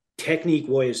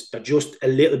technique-wise, they're just a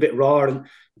little bit raw. And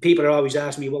people are always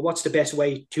asking me, well, what's the best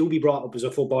way to be brought up as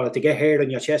a footballer? To get hard on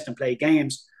your chest and play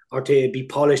games, or to be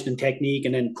polished in technique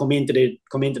and then come into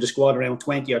the squad around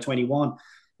 20 or 21?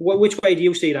 Which way do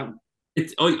you see that?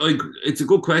 It's a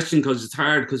good question, because it's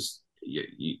hard, because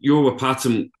you're with Pats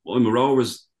and I'm with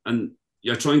Rovers, and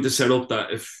you're trying to set up that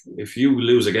if you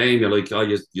lose a game, you're like, oh,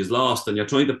 you've lost, and you're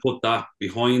trying to put that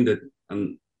behind it,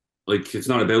 and like, it's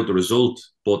not about the result,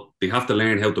 but they have to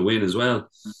learn how to win as well.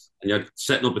 And you're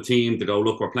setting up a team to go,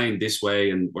 look, we're playing this way,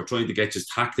 and we're trying to get just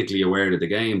tactically aware of the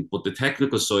game. But the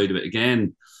technical side of it,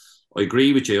 again, I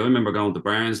agree with you. I remember going to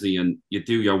Barnsley, and you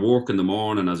do your work in the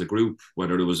morning as a group,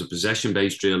 whether it was a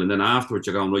possession-based drill, and then afterwards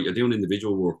you're going, right, you're doing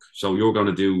individual work. So you're going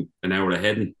to do an hour of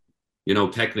heading,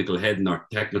 technical heading or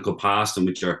technical passing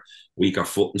with your weaker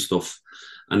foot and stuff.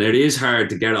 And it is hard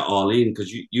to get it all in,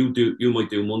 because you might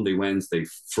do Monday, Wednesday,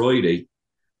 Friday.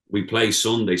 We play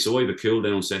Sunday, so I have a cool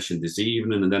down session this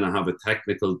evening, and then I have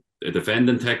a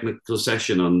defending technical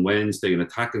session on Wednesday, an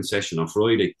attacking session on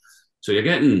Friday. So you're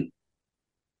getting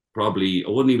probably, I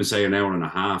wouldn't even say an hour and a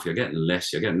half. You're getting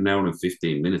less. You're getting an hour and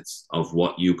 15 minutes of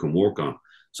what you can work on.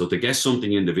 So to get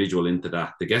something individual into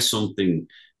that, to get something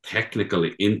technical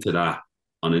into that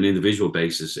on an individual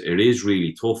basis, it is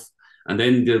really tough. And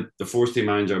then the first team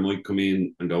manager might come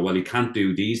in and go, well, he can't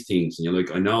do these things. And you're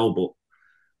like, I know,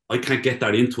 but I can't get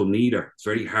that into him neither. It's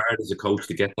very hard as a coach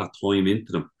to get that time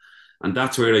into them. And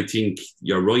that's where I think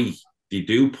you're right. They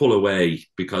do pull away,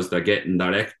 because they're getting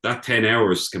that 10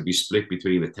 hours can be split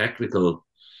between a technical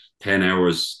 10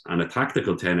 hours and a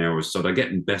tactical 10 hours. So they're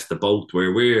getting best of both,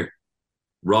 where we're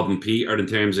robbing Peter in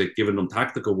terms of giving them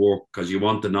tactical work, because you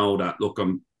want to know that, look,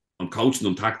 I'm coaching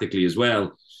them tactically as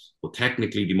well, but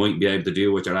technically they might be able to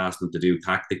do what you're asking them to do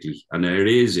tactically. And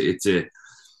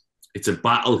it's a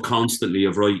battle constantly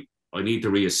of, right, I need to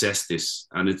reassess this.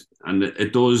 And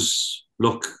it does,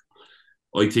 look,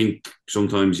 I think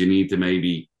sometimes you need to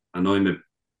maybe, and I'm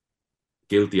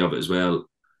guilty of it as well.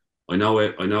 I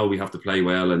know we have to play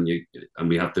well, and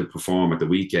we have to perform at the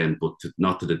weekend, but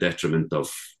not to the detriment of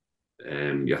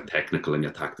your technical and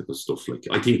your tactical stuff. Like,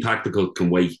 I think tactical can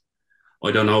wait.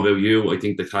 I don't know about you. I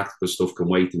think the tactical stuff can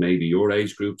wait to maybe your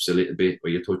age groups a little bit,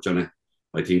 where you touch on it.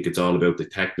 I think it's all about the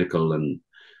technical and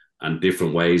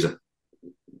different ways of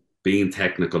being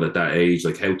technical at that age,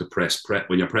 like how to press.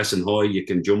 When you're pressing high, you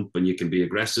can jump and you can be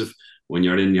aggressive. When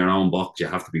you're in your own box, you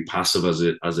have to be passive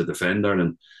as a defender,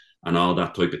 and all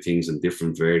that type of things, and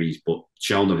different varies. But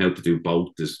showing them how to do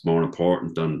both is more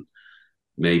important than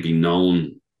maybe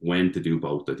knowing when to do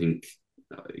both. I think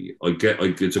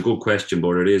it's a good question,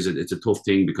 but it's a tough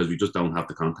thing, because we just don't have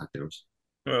the contact hours.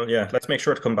 Well, yeah, let's make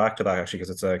sure to come back to that, actually,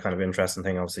 because it's a kind of interesting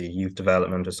thing. Obviously, youth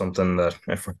development is something that,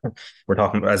 if we're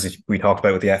talking, as we talked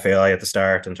about with the FAI at the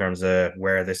start, in terms of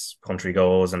where this country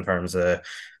goes in terms of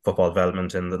football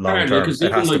development in the long term,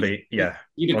 it has to be, yeah.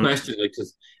 You get a question, like,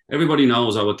 because everybody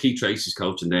knows, I will keep Treacy's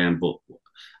coaching them, but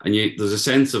there's a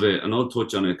sense of it, and I'll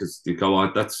touch on it, because they go,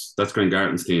 oh, that's Graham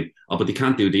Gartland's team. Oh, but they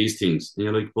can't do these things. And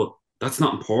you're like, but that's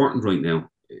not important right now.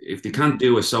 If they can't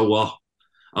do it, so what?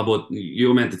 Oh, but you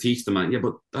were meant to teach them, man. Yeah,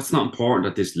 but that's not important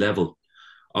at this level.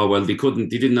 Oh, well, they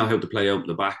didn't know how to play out in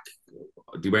the back.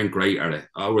 They weren't great at it.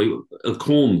 All right, it'll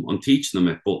come. I'm teaching them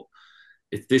it, but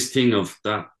it's this thing of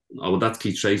that, oh, well, that's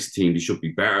Keith Treacy's team. They should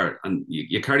be better. And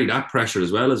you carry that pressure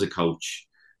as well as a coach,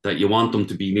 that you want them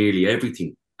to be nearly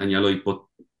everything. And you're like, but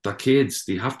the kids,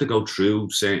 they have to go through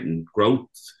certain growth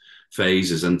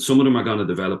phases, and some of them are going to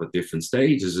develop at different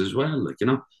stages as well. Like,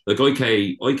 like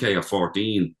IK at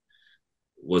 14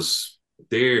 was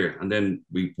there, and then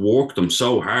we worked him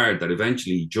so hard that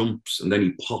eventually he jumps and then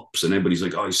he pops, and everybody's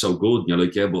like, oh, he's so good. And you're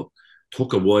like, yeah, but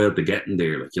took a while to get in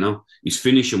there. Like, his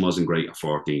finishing wasn't great at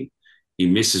 14. He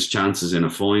misses chances in a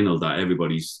final that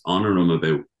everybody's honouring him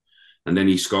about, and then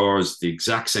he scores the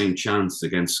exact same chance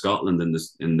against Scotland in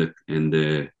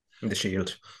the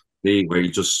Shield league, where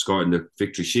he just scored in the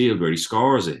Victory Shield, where he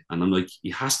scores it. And I'm like, he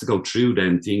has to go through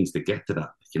them things to get to that.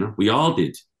 We all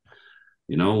did.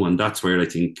 And that's where I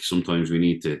think sometimes we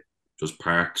need to just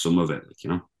park some of it,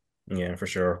 Yeah, for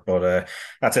sure. But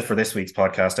that's it for this week's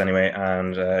podcast anyway.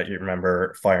 And you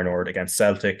remember Feyenoord against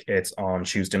Celtic. It's on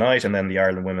Tuesday night, and then the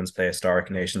Ireland women's play a historic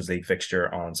Nations League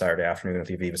fixture on Saturday afternoon at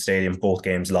the Aviva Stadium. Both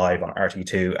games live on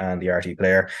RT2 and the RT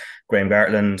Player. Graham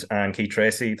Gartland and Keith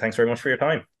Treacy, thanks very much for your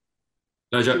time.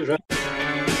 Pleasure.